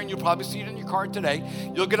go out there, and you'll probably see it in your car today.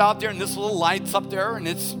 You'll get out there and this little light's up there and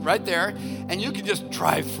it's right there, and you can just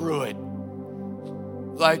drive through it.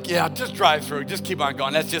 Like, yeah, just drive through, just keep on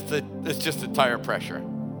going. That's just the tire pressure.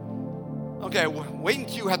 Okay, wait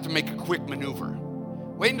until you have to make a quick maneuver.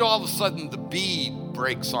 Wait until all of a sudden the bead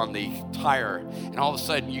breaks on the tire, and all of a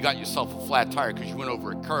sudden you got yourself a flat tire because you went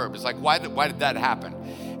over a curb. It's like, why did that happen?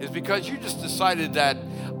 It's because you just decided that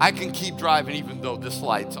I can keep driving even though this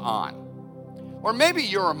light's on. Or maybe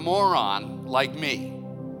you're a moron like me.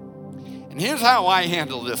 And here's how I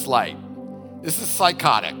handle this light. This is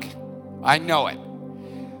psychotic. I know it.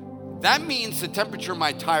 That means the temperature of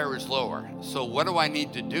my tire is lower. So what do I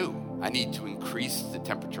need to do? I need to increase the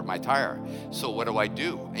temperature of my tire. So what do?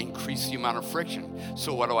 I increase the amount of friction.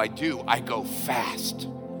 So what do? I go fast.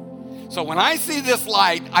 So when I see this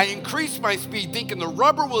light, I increase my speed thinking the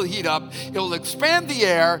rubber will heat up, it will expand the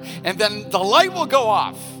air, and then the light will go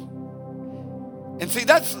off. And see,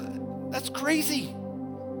 that's crazy.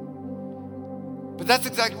 But that's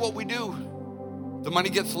exactly what we do. The money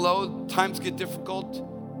gets low, times get difficult,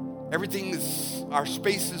 our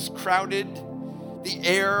space is crowded, the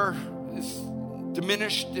air is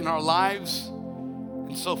diminished in our lives.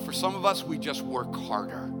 And so for some of us, we just work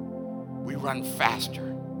harder. We run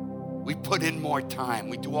faster. We put in more time.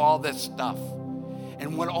 We do all this stuff.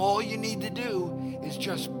 And what all you need to do is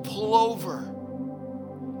just pull over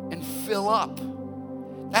and fill up.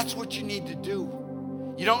 That's what you need to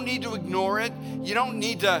do. You don't need to ignore it. You don't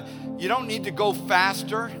need to go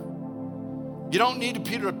faster. You don't need to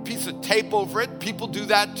put a piece of tape over it. People do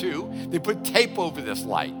that too. They put tape over this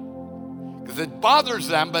light because it bothers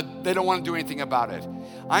them, but they don't want to do anything about it.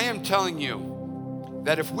 I am telling you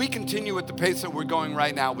that if we continue at the pace that we're going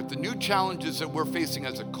right now, with the new challenges that we're facing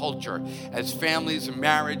as a culture, as families and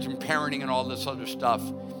marriage and parenting and all this other stuff,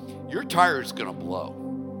 your tire is going to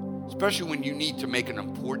blow, especially when you need to make an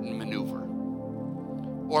important maneuver,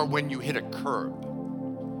 or when you hit a curb,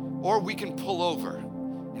 or we can pull over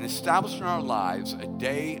and establish in our lives a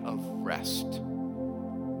day of rest.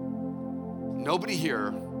 Nobody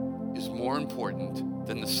here is more important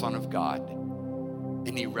than the Son of God,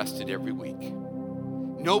 and he rested every week.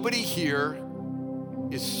 Nobody here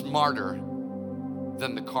is smarter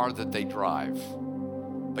than the car that they drive,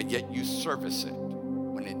 but yet you service it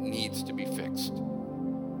when it needs to be fixed.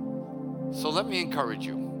 So let me encourage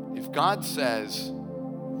you. If God says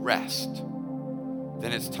rest,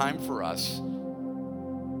 then it's time for us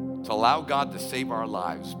to allow God to save our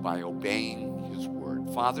lives by obeying his word.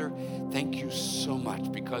 Father, thank you so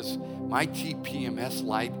much because my TPMS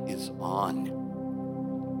light is on.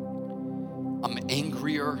 I'm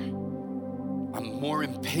angrier. I'm more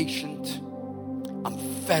impatient. I'm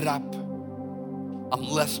fed up. I'm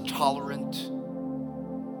less tolerant.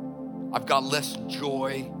 I've got less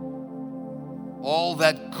joy. All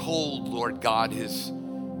that cold, Lord God, has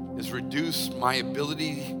reduced my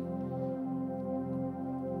ability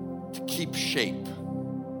to keep shape.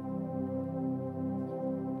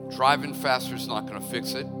 Driving faster is not going to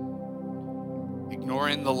fix it.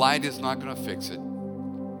 Ignoring the light is not going to fix it.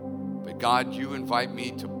 But God, you invite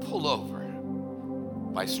me to pull over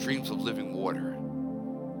by streams of living water,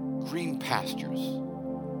 green pastures,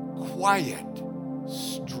 quiet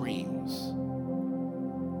streams.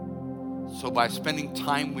 So by spending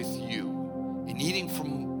time with you and eating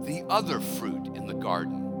from the other fruit in the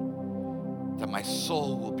garden, that my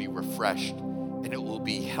soul will be refreshed and it will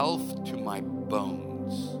be health to my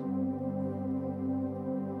bones.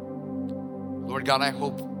 Lord God, I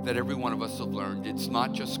hope that every one of us have learned it's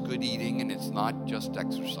not just good eating and it's not just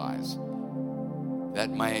exercise that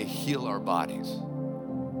may heal our bodies,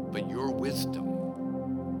 but your wisdom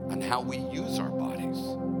on how we use our bodies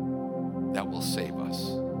that will save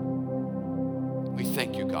us. We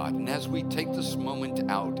thank you, God. And as we take this moment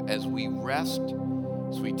out, as we rest,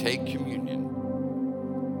 as we take communion,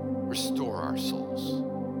 restore our souls.